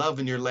the love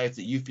in your life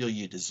that you feel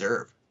you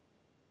deserve.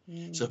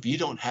 So if you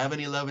don't have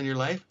any love in your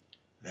life,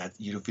 that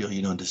you feel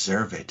you don't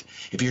deserve it.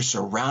 If you're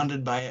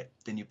surrounded by it,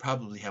 then you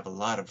probably have a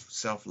lot of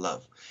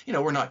self-love.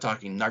 We're not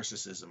talking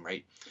narcissism,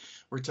 right?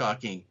 We're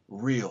talking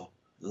real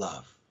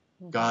love,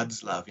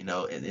 God's love,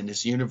 in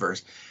this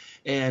universe.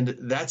 And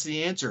that's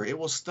the answer. It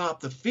will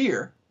stop the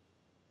fear,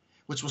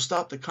 which will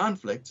stop the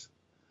conflict,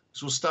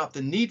 which will stop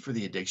the need for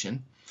the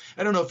addiction.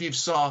 I don't know if you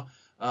saw,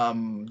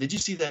 did you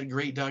see that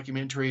great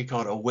documentary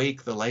called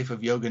Awake, The Life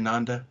of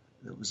Yogananda?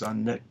 It was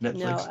on Netflix.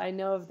 No, I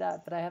know of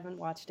that, but I haven't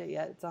watched it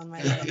yet. It's on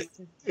my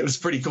list. It was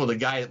pretty cool. The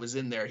guy that was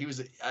in there,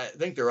 I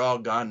think they're all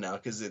gone now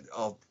because they're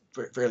all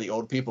fairly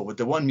old people. But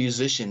the one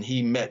musician,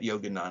 he met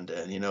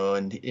Yogananda,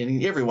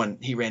 and everyone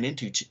he ran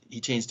into,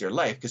 he changed their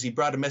life because he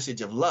brought a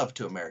message of love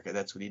to America.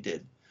 That's what he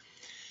did.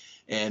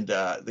 And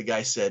the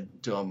guy said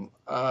to him,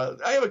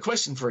 I have a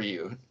question for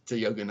you, to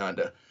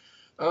Yogananda.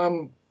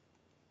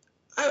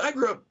 I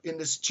grew up in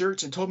this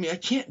church and told me I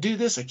can't do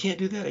this, I can't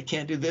do that, I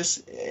can't do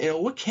this.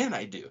 What can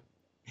I do?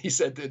 He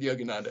said to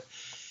Yogananda.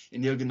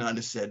 And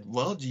Yogananda said,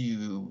 well, do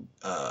you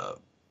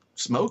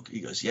smoke? He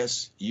goes,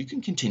 yes, you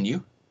can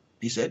continue.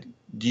 He said,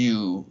 do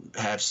you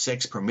have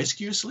sex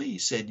promiscuously? He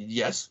said,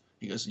 yes.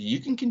 He goes, you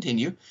can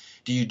continue.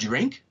 Do you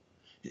drink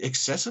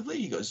excessively?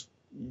 He goes,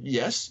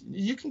 yes,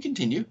 you can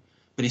continue.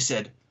 But he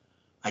said,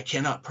 I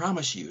cannot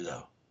promise you,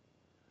 though,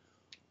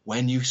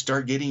 when you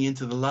start getting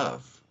into the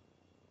love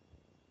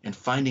and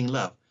finding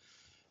love,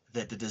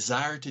 that the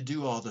desire to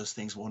do all those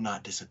things will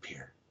not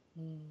disappear.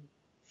 Mm.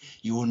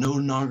 You will no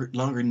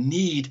longer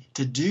need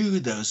to do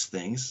those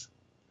things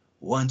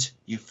once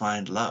you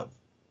find love,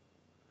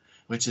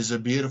 which is a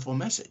beautiful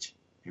message.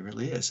 It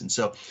really is. And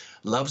so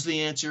love's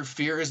the answer.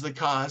 Fear is the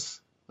cause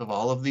of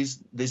all of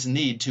this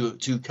need to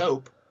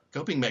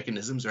coping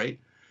mechanisms, right?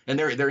 And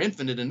they're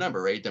infinite in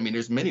number, right? I mean,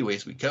 there's many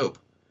ways we cope.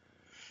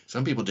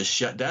 Some people just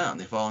shut down.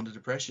 They fall into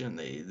depression.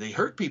 They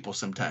hurt people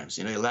sometimes.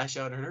 They lash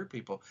out and hurt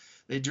people.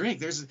 They drink.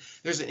 There's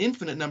an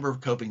infinite number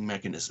of coping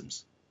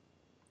mechanisms.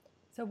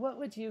 So what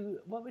would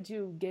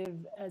you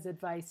give as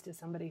advice to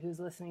somebody who's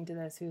listening to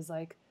this, who's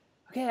like,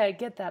 okay, I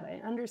get that.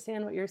 I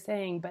understand what you're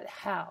saying, but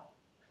how?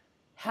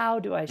 How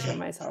do I show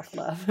myself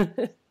love?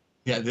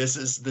 Yeah, this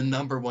is the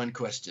number one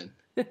question.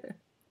 Of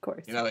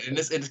course. And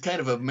it's kind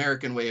of an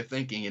American way of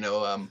thinking,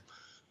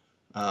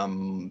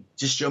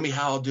 just show me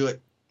how I'll do it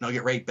and I'll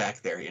get right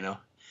back there,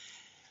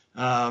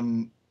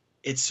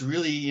 It's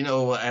really,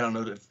 I don't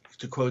know,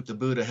 to quote the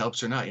Buddha,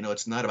 helps or not,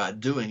 it's not about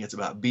doing, it's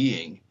about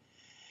being.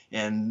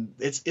 And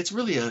it's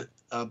really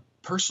a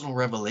personal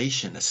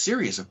revelation, a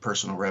series of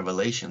personal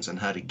revelations on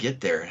how to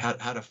get there,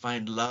 how to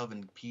find love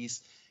and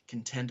peace,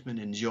 contentment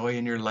and joy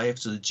in your life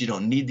so that you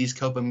don't need these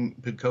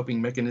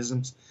coping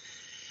mechanisms.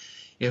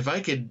 If I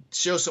could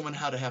show someone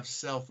how to have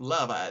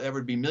self-love, there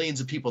would be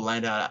millions of people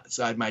lined out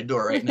outside my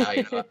door right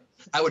now.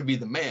 I would be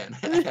the man.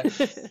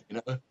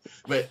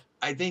 But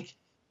I think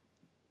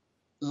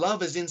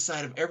love is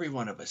inside of every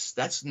one of us.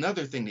 That's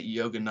another thing that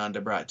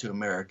Yogananda brought to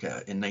America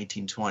in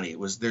 1920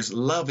 was there's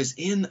love is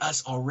in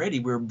us already.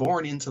 We're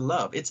born into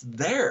love. It's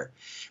there.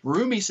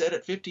 Rumi said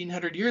it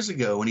 1500 years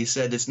ago when he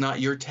said it's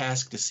not your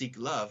task to seek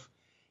love.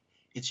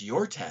 It's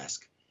your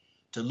task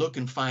to look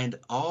and find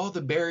all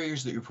the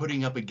barriers that you're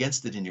putting up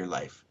against it in your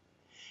life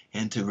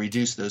and to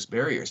reduce those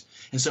barriers.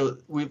 And so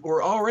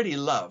we're already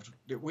loved.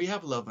 We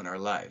have love in our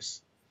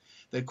lives.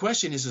 The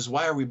question is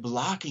why are we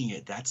blocking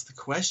it? That's the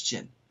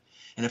question.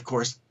 And of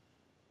course,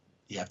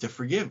 you have to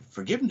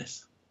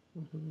forgiveness.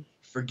 Mm-hmm.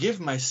 Forgive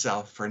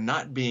myself for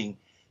not being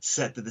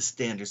set to the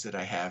standards that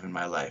I have in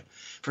my life.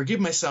 Forgive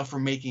myself for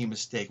making a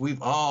mistake.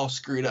 We've all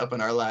screwed up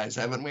in our lives,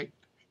 haven't we?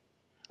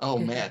 Oh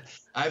man,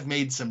 I've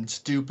made some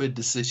stupid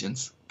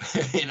decisions,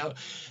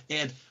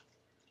 and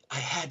I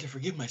had to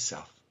forgive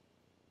myself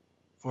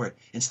for it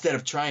instead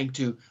of trying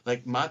to,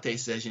 like Mate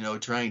says,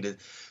 trying to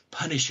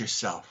punish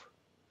yourself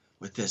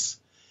with this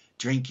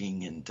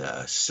drinking and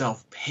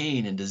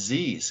self-pain and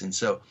disease. And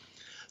so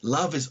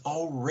love is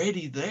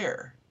already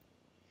there.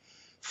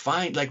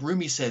 Like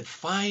Rumi said,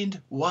 find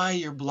why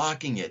you're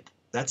blocking it.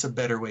 That's a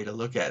better way to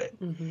look at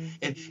it. Mm-hmm.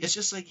 And it's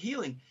just like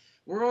healing.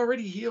 We're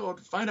already healed.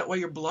 Find out why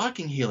you're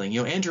blocking healing.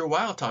 Andrew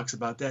Weil talks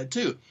about that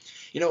too.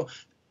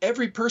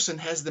 Every person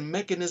has the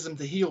mechanism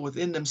to heal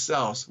within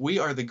themselves. We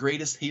are the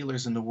greatest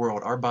healers in the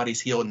world. Our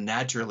bodies heal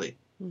naturally.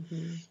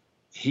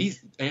 Mm-hmm.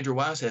 Andrew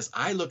Weil says,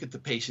 I look at the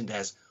patient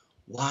as,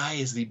 why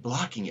is he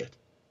blocking it?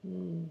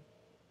 Mm.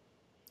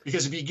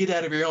 Because if you get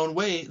out of your own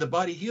way, the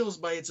body heals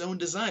by its own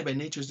design, by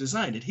nature's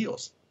design. It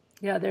heals.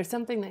 Yeah, there's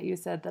something that you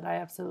said that I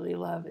absolutely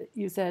love.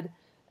 You said,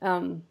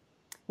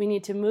 we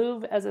need to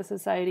move as a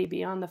society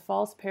beyond the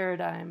false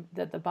paradigm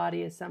that the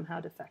body is somehow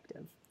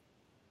defective.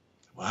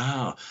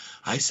 Wow,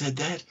 I said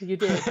that? You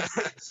did.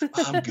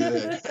 I'm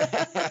good.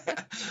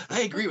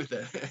 I agree with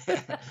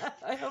that.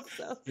 I hope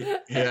so.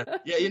 Yeah,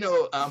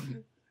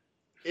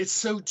 it's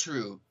so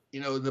true.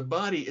 The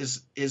body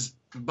is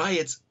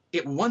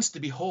it wants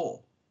to be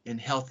whole and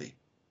healthy.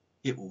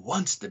 It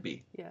wants to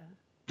be. Yeah.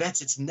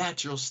 That's its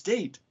natural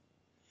state.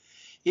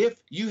 If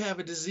you have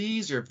a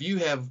disease or if you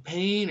have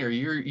pain or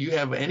you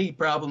have any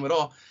problem at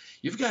all,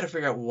 you've got to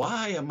figure out,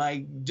 why am I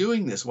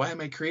doing this? Why am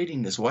I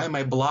creating this? Why am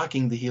I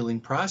blocking the healing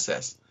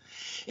process?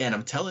 And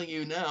I'm telling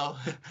you now,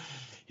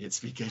 it's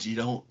because you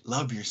don't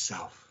love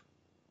yourself.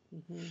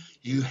 Mm-hmm.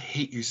 You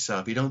hate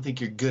yourself. You don't think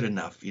you're good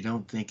enough. You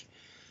don't think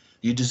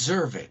you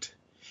deserve it.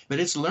 But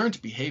it's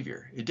learned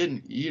behavior.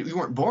 You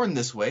weren't born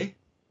this way.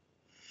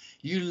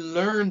 You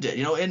learned it,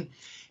 and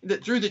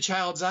through the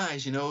child's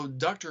eyes,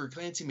 Dr.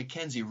 Clancy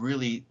McKenzie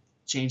really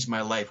changed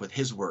my life with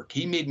his work.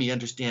 He made me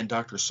understand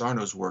Dr.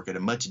 Sarno's work at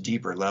a much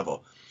deeper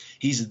level.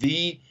 He's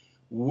the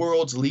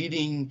world's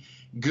leading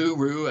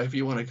guru, if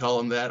you want to call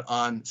him that,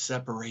 on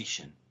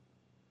separation.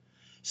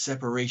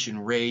 Separation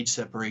rage,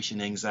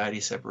 separation anxiety,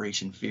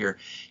 separation fear.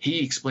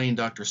 He explained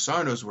Dr.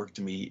 Sarno's work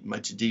to me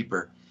much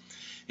deeper.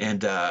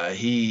 And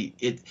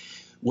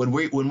when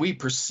we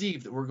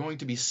perceive that we're going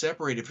to be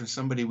separated from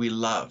somebody we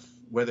love,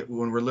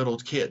 when we're little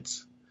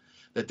kids,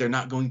 that they're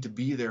not going to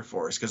be there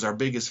for us, because our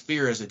biggest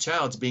fear as a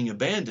child is being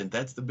abandoned.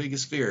 That's the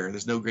biggest fear.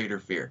 There's no greater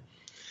fear.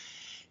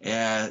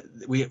 And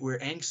we're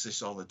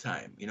anxious all the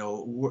time.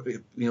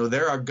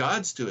 There are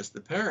gods to us,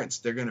 the parents.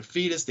 They're going to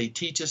feed us, they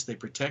teach us, they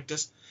protect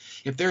us.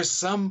 If there's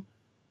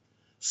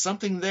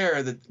something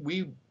there that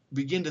we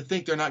begin to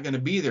think they're not going to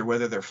be there,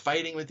 whether they're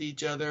fighting with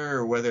each other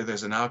or whether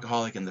there's an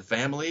alcoholic in the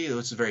family,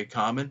 which is very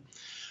common,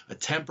 a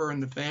temper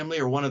in the family,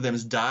 or one of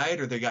them's died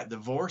or they got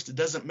divorced, it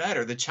doesn't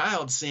matter. The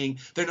child's saying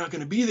they're not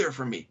going to be there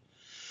for me.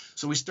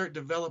 So we start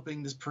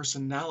developing this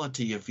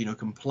personality of,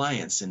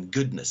 compliance and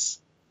goodness.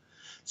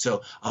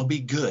 So I'll be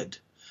good.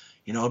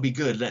 I'll be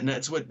good. And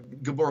that's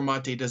what Gabor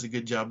Mate does a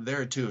good job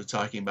there too, of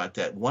talking about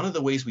that. One of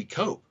the ways we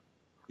cope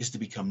is to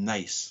become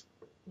nice.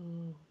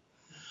 Mm.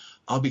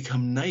 I'll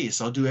become nice.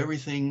 I'll do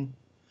everything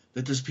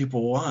that those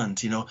people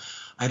want.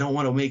 I don't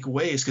want to make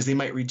waves because they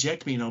might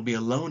reject me and I'll be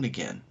alone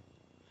again.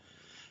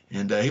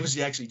 And he was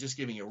actually just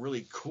giving a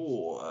really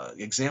cool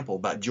example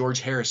about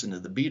George Harrison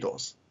of the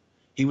Beatles.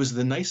 He was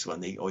the nice one.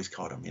 They always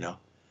called him,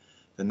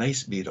 the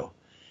nice Beatle.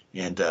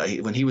 And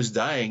when he was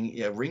dying,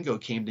 Ringo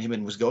came to him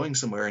and was going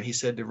somewhere. And he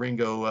said to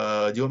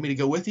Ringo, do you want me to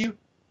go with you?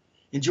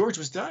 And George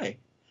was dying.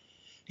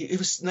 He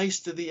was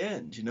nice to the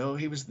end.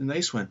 He was the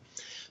nice one.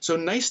 So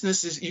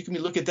niceness is, you can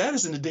look at that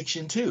as an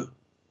addiction too.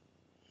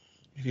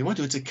 If you want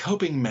to, it's a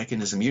coping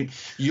mechanism.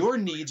 Your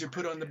needs are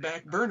put on the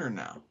back burner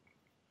now.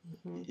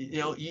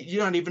 Mm-hmm.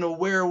 You're not even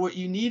aware of what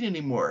you need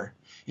anymore.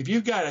 If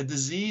you've got a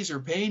disease or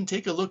pain,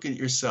 take a look at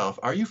yourself.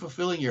 Are you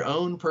fulfilling your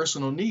own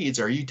personal needs?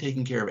 Are you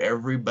taking care of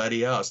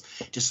everybody else?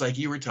 Just like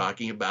you were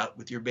talking about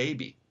with your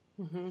baby.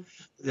 Mm-hmm.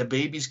 The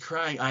baby's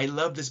crying, I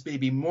love this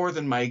baby more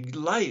than my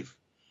life.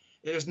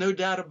 There's no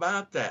doubt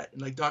about that.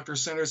 And like Dr.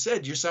 Center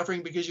said, you're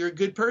suffering because you're a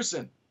good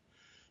person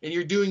and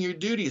you're doing your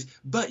duties,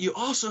 but you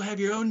also have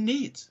your own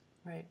needs.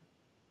 Right.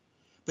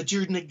 But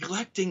you're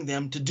neglecting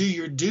them to do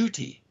your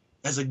duty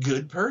as a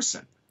good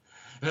person.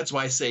 And that's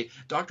why I say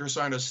Dr.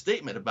 Sarno's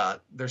statement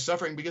about they're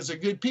suffering because they're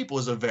good people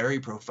is a very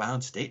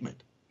profound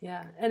statement.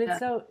 Yeah, and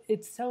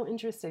it's so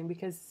interesting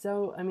because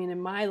I mean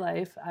in my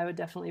life I would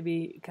definitely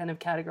be kind of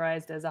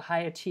categorized as a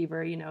high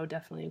achiever,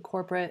 definitely in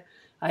corporate.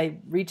 I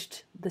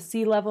reached the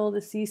C level,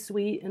 the C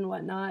suite and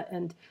whatnot,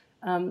 and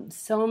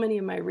so many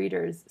of my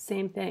readers,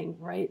 same thing,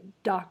 right?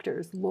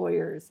 Doctors,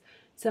 lawyers,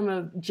 some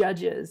of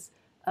judges,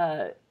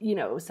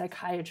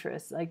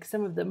 psychiatrists, like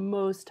some of the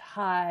most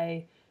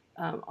high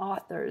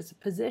authors,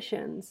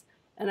 positions,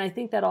 and I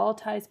think that all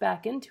ties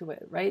back into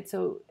it, right?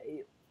 So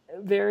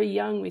very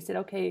young, we said,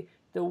 okay,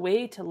 the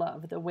way to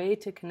love, the way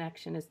to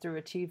connection is through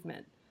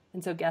achievement.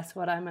 And so, guess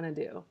what I'm going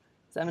to do?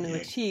 So, I'm going to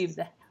achieve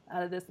the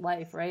out of this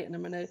life, right?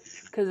 And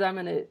because I'm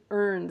going to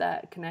earn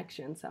that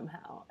connection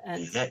somehow.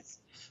 And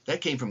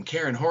that came from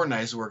Karen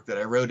Horney's work that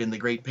I wrote in The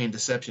Great Pain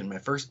Deception, my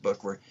first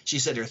book, where she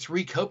said there are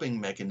three coping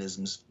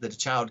mechanisms that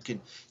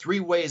three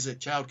ways a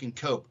child can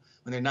cope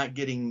when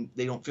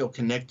they don't feel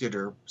connected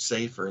or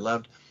safe or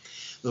loved.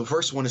 The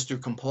first one is through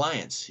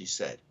compliance, she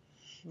said.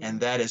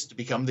 And that is to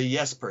become the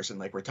yes person,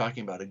 like we're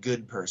talking about, a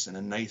good person,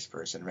 a nice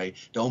person, right?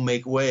 Don't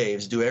make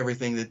waves, do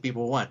everything that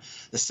people want.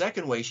 The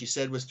second way, she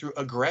said, was through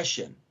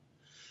aggression.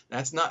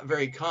 That's not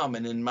very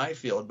common in my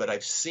field, but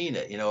I've seen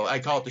it. I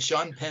call it the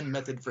Sean Penn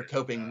method for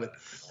coping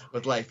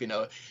with life.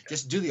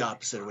 Just do the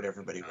opposite of what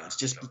everybody wants.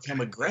 Just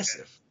become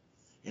aggressive.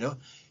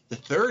 The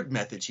third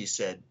method, she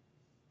said,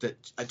 that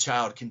a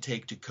child can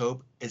take to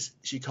cope is,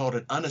 she called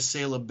it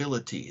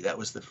unassailability. That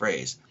was the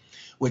phrase,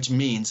 which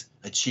means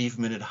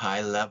achievement at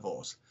high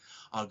levels.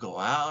 I'll go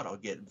out, I'll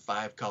get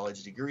 5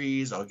 college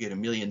degrees, I'll get $1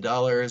 million,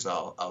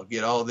 I'll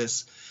get all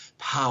this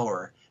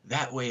power.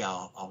 That way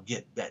I'll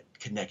get that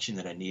connection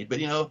that I need. But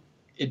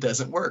it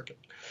doesn't work.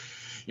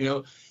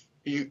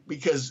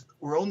 Because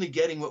we're only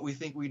getting what we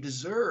think we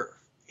deserve.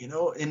 And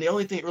the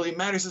only thing that really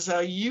matters is how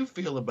you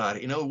feel about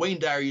it. Wayne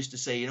Dyer used to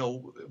say,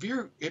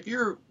 if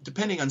you're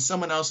depending on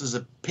someone else's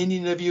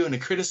opinion of you and a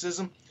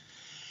criticism,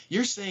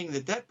 you're saying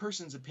that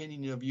person's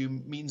opinion of you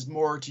means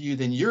more to you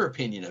than your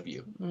opinion of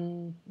you.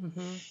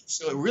 Mm-hmm.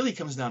 So it really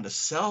comes down to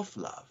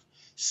self-love,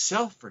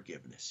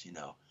 self-forgiveness,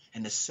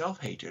 and the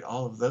self-hatred,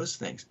 all of those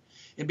things.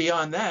 And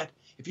beyond that,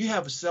 if you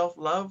have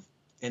self-love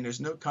and there's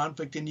no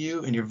conflict in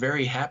you and you're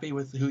very happy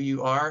with who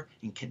you are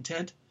and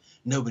content,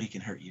 nobody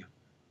can hurt you.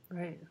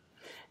 Right.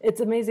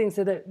 It's amazing.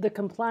 So the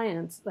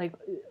compliance, like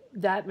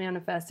that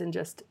manifests in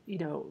just,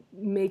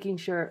 making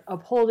sure,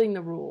 upholding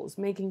the rules,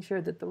 making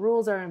sure that the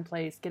rules are in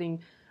place,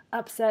 getting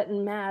upset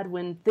and mad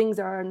when things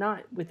are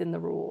not within the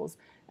rules.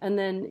 And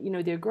then,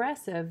 the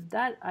aggressive,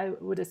 that I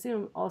would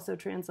assume also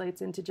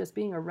translates into just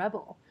being a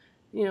rebel.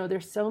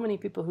 There's so many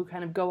people who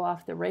kind of go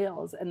off the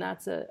rails, and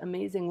that's an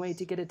amazing way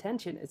to get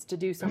attention, is to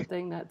do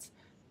something that's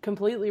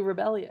completely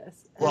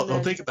rebellious. Well,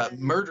 don't think about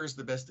murder is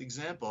the best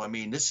example. I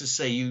mean, this is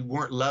say you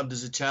weren't loved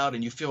as a child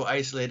and you feel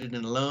isolated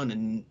and alone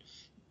and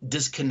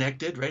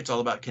disconnected, right? It's all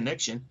about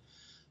connection.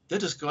 They'll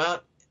just go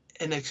out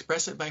and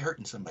express it by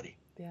hurting somebody.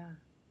 Yeah.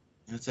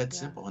 And it's that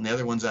simple. And the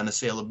other one's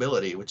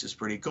unassailability, which is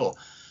pretty cool.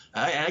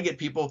 I get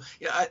people,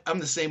 I'm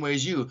the same way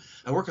as you.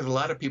 I work with a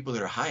lot of people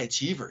that are high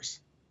achievers.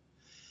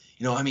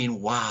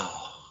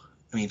 Wow.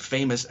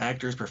 Famous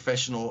actors,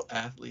 professional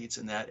athletes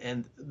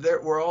and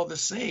we're all the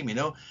same,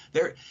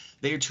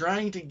 they're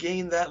trying to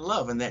gain that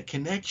love and that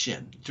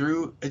connection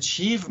through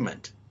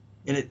achievement.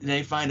 And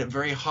they find it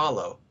very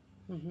hollow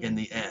in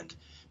the end,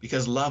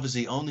 because love is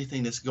the only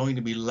thing that's going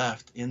to be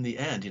left in the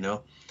end,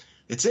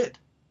 It's it.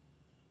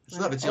 It's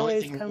love. It's the only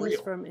thing real. Always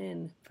comes from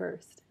in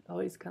first.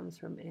 Always comes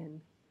from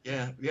in.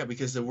 Yeah,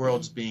 because the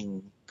world's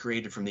being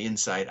created from the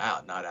inside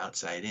out, not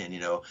outside in,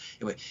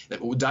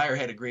 Dyer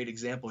had a great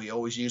example he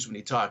always used when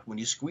he talked. When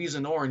you squeeze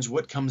an orange,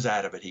 what comes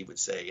out of it, he would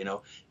say,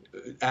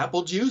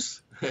 apple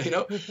juice,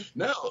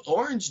 No,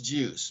 orange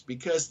juice,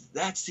 because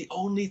that's the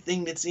only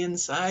thing that's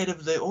inside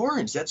of the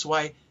orange. That's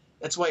why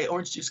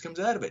orange juice comes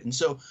out of it. And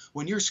so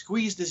when you're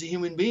squeezed as a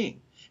human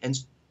being and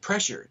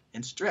pressured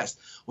and stressed,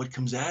 what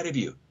comes out of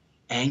you?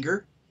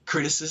 Anger,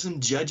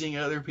 criticism, judging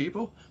other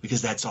people,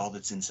 because that's all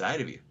that's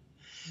inside of you.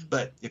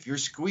 But if you're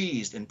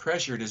squeezed and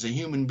pressured as a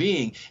human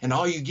being and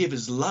all you give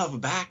is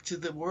love back to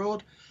the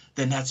world,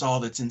 then that's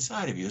all that's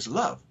inside of you is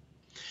love.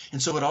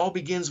 And so it all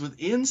begins with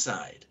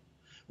inside.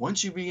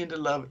 Once you begin to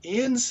love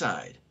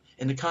inside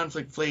and the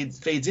conflict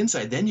fades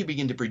inside, then you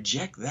begin to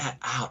project that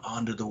out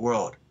onto the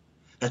world.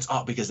 That's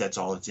all, because that's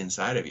all that's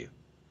inside of you.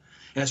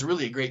 And it's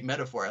really a great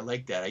metaphor. I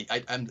like that.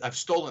 I've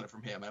stolen it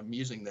from him. I'm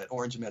using that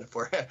orange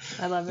metaphor.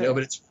 I love it.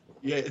 But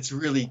it's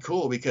really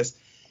cool because,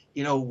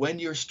 when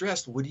you're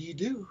stressed, what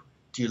do?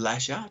 Do you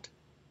lash out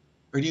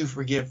or do you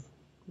forgive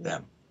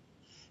them?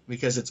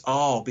 Because it's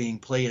all being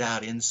played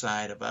out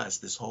inside of us.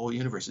 This whole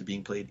universe is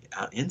being played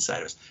out inside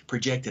of us,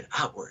 projected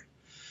outward.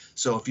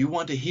 So if you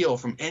want to heal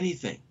from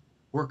anything,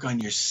 work on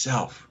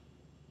yourself.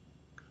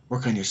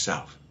 Work on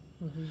yourself.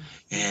 Mm-hmm.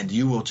 And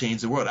you will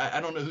change the world.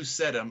 I don't know who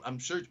said it. I'm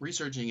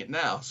researching it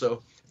now.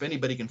 So if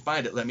anybody can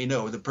find it, let me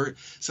know.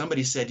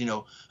 Somebody said,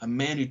 a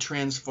man who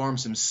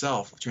transforms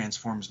himself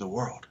transforms the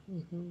world.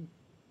 Mm-hmm.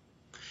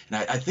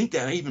 And I think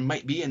that even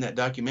might be in that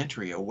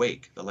documentary,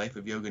 Awake, The Life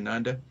of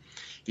Yogananda.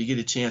 If you get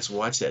a chance,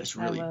 watch that. It's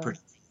really pretty,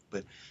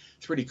 but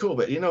it's pretty cool.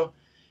 But,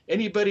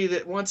 anybody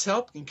that wants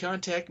help can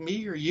contact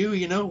me or you.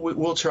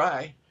 We'll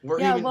try. We're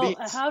human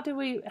beings. How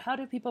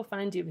do people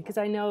find you? Because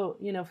I know,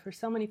 for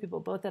so many people,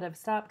 both that have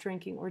stopped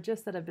drinking or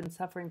just that have been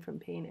suffering from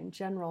pain in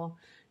general,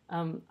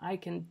 I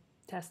can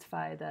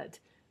testify that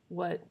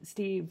what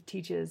Steve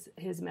teaches,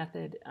 his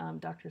method,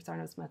 Dr.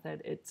 Sarno's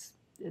method, it's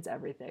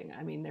everything.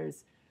 I mean,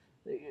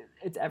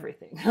 it's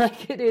everything.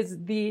 Like, it is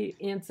the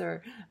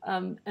answer.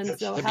 And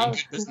so how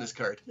business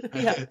card.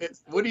 Yeah.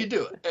 What do you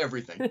do?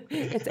 Everything.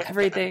 It's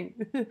everything.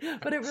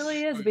 But it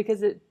really is,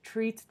 because it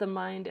treats the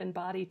mind and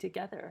body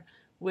together,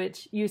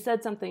 which you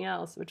said something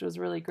else, which was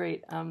really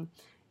great.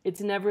 It's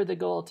never the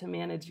goal to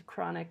manage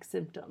chronic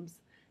symptoms.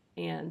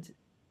 And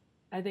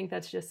I think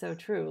that's just so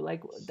true.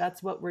 Like,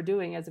 that's what we're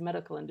doing as a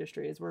medical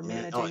industry, is we're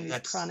managing these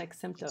chronic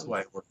symptoms.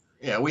 That's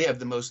why we have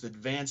the most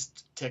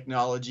advanced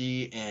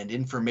technology and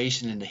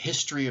information in the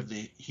history of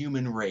the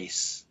human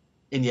race.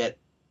 And yet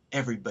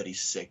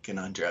everybody's sick and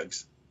on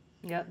drugs.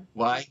 Yep.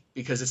 Why?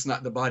 Because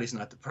the body's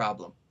not the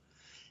problem.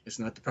 It's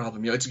not the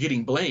problem. It's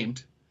getting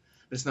blamed.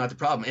 It's not the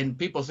problem. And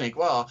people think,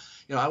 well,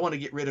 I want to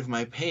get rid of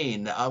my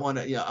pain. I want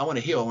to heal. I want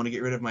to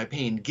get rid of my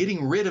pain.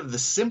 Getting rid of the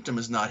symptom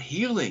is not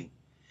healing.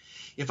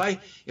 If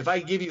I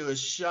give you a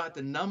shot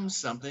to numb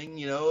something,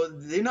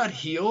 they're not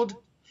healed.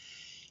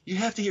 You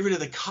have to get rid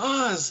of the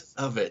cause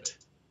of it.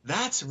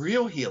 That's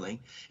real healing.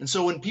 And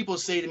so when people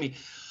say to me,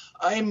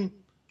 I'm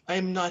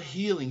not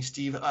healing,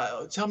 Steve.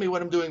 Tell me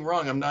what I'm doing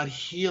wrong. I'm not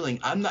healing.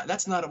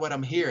 That's not what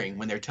I'm hearing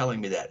when they're telling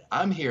me that.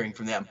 I'm hearing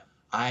from them,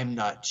 I'm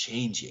not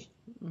changing.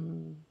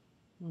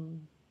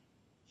 Mm-hmm.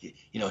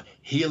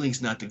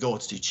 Healing's not the goal.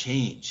 It's to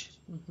change.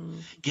 Mm-hmm.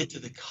 Get to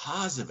the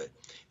cause of it.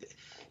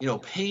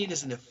 Pain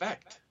is an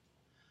effect.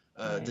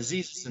 Right.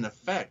 Disease is an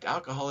effect.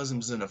 Alcoholism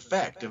is an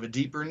effect of a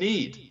deeper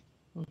need.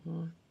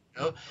 Mm-hmm.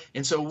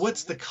 And so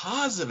what's the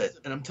cause of it?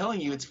 And I'm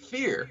telling you, it's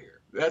fear.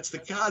 That's the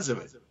cause of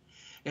it.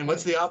 And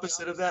what's the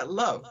opposite of that?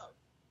 Love.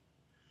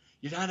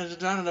 You're not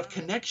enough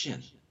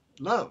connection.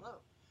 Love.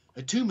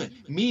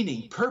 Attunement.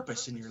 Meaning.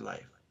 Purpose in your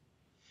life.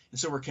 And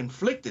so we're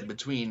conflicted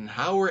between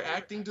how we're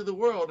acting to the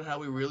world and how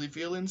we really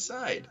feel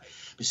inside.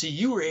 But see,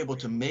 you were able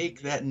to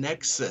make that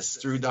nexus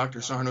through Dr.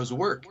 Sarno's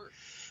work,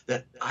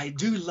 that I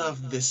do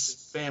love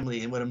this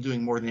family and what I'm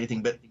doing more than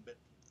anything, but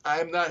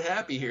I'm not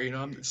happy here.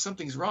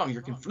 Something's wrong.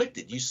 You're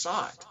conflicted. You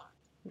saw it.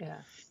 Yeah.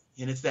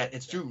 And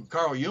it's through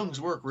Carl Jung's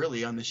work,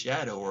 really, on the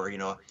shadow, or,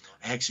 I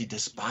actually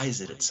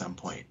despise it at some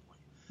point.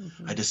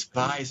 Mm-hmm. I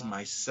despise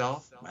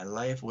myself, my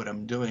life, what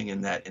I'm doing,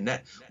 and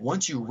that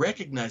once you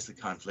recognize the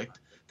conflict,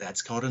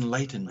 that's called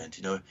enlightenment.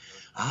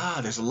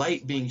 There's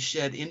light being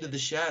shed into the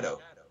shadow.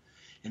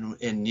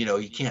 And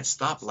you can't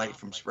stop light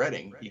from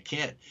spreading. You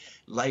can't.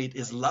 Light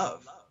is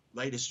love.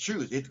 Light is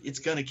truth. It's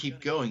going to keep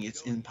going.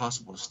 It's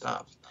impossible to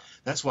stop.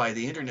 That's why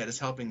the internet is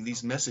helping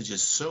these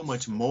messages so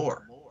much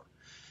more.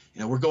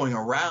 We're going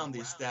around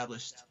the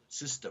established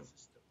system,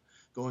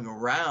 going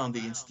around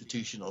the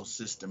institutional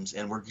systems,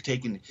 and we're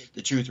taking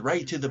the truth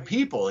right to the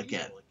people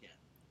again.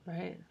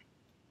 Right.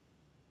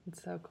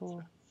 It's so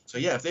cool. So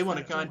yeah, if they want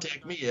to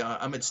contact me,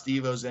 I'm at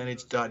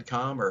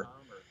steveozanich.com, or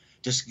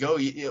just go.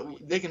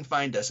 They can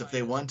find us if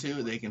they want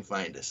to. They can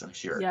find us, I'm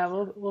sure. Yeah,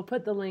 we'll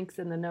put the links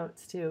in the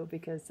notes too,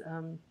 because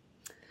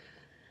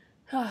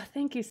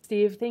thank you,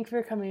 Steve. Thank you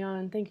for coming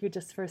on. Thank you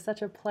just for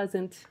such a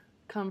pleasant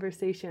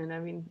conversation. I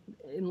mean,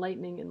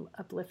 enlightening and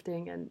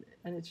uplifting, and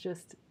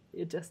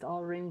it just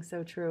all rings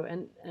so true.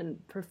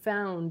 And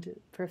profound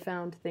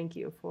thank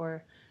you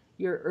for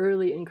your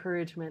early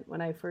encouragement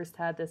when I first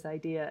had this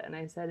idea and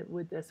I said,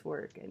 would this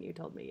work? And you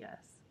told me yes.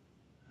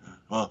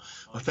 Well,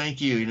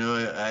 thank you.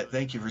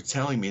 Thank you for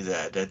telling me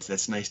that.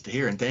 That's nice to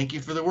hear. And thank you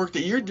for the work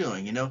that you're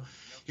doing.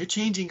 You're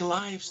changing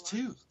lives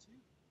too.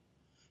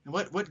 And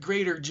what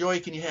greater joy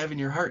can you have in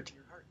your heart?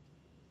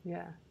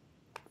 Yeah,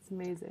 it's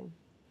amazing.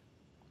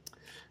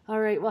 All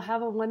right. Well,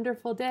 have a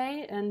wonderful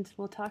day, and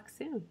we'll talk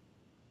soon.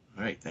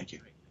 All right. Thank you.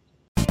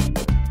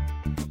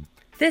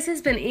 This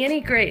has been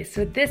Annie Grace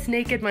with This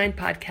Naked Mind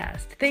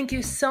podcast. Thank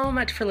you so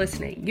much for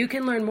listening. You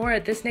can learn more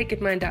at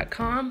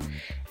thisnakedmind.com.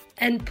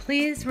 And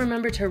please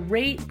remember to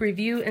rate,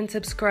 review, and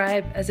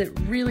subscribe, as it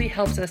really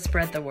helps us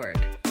spread the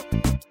word.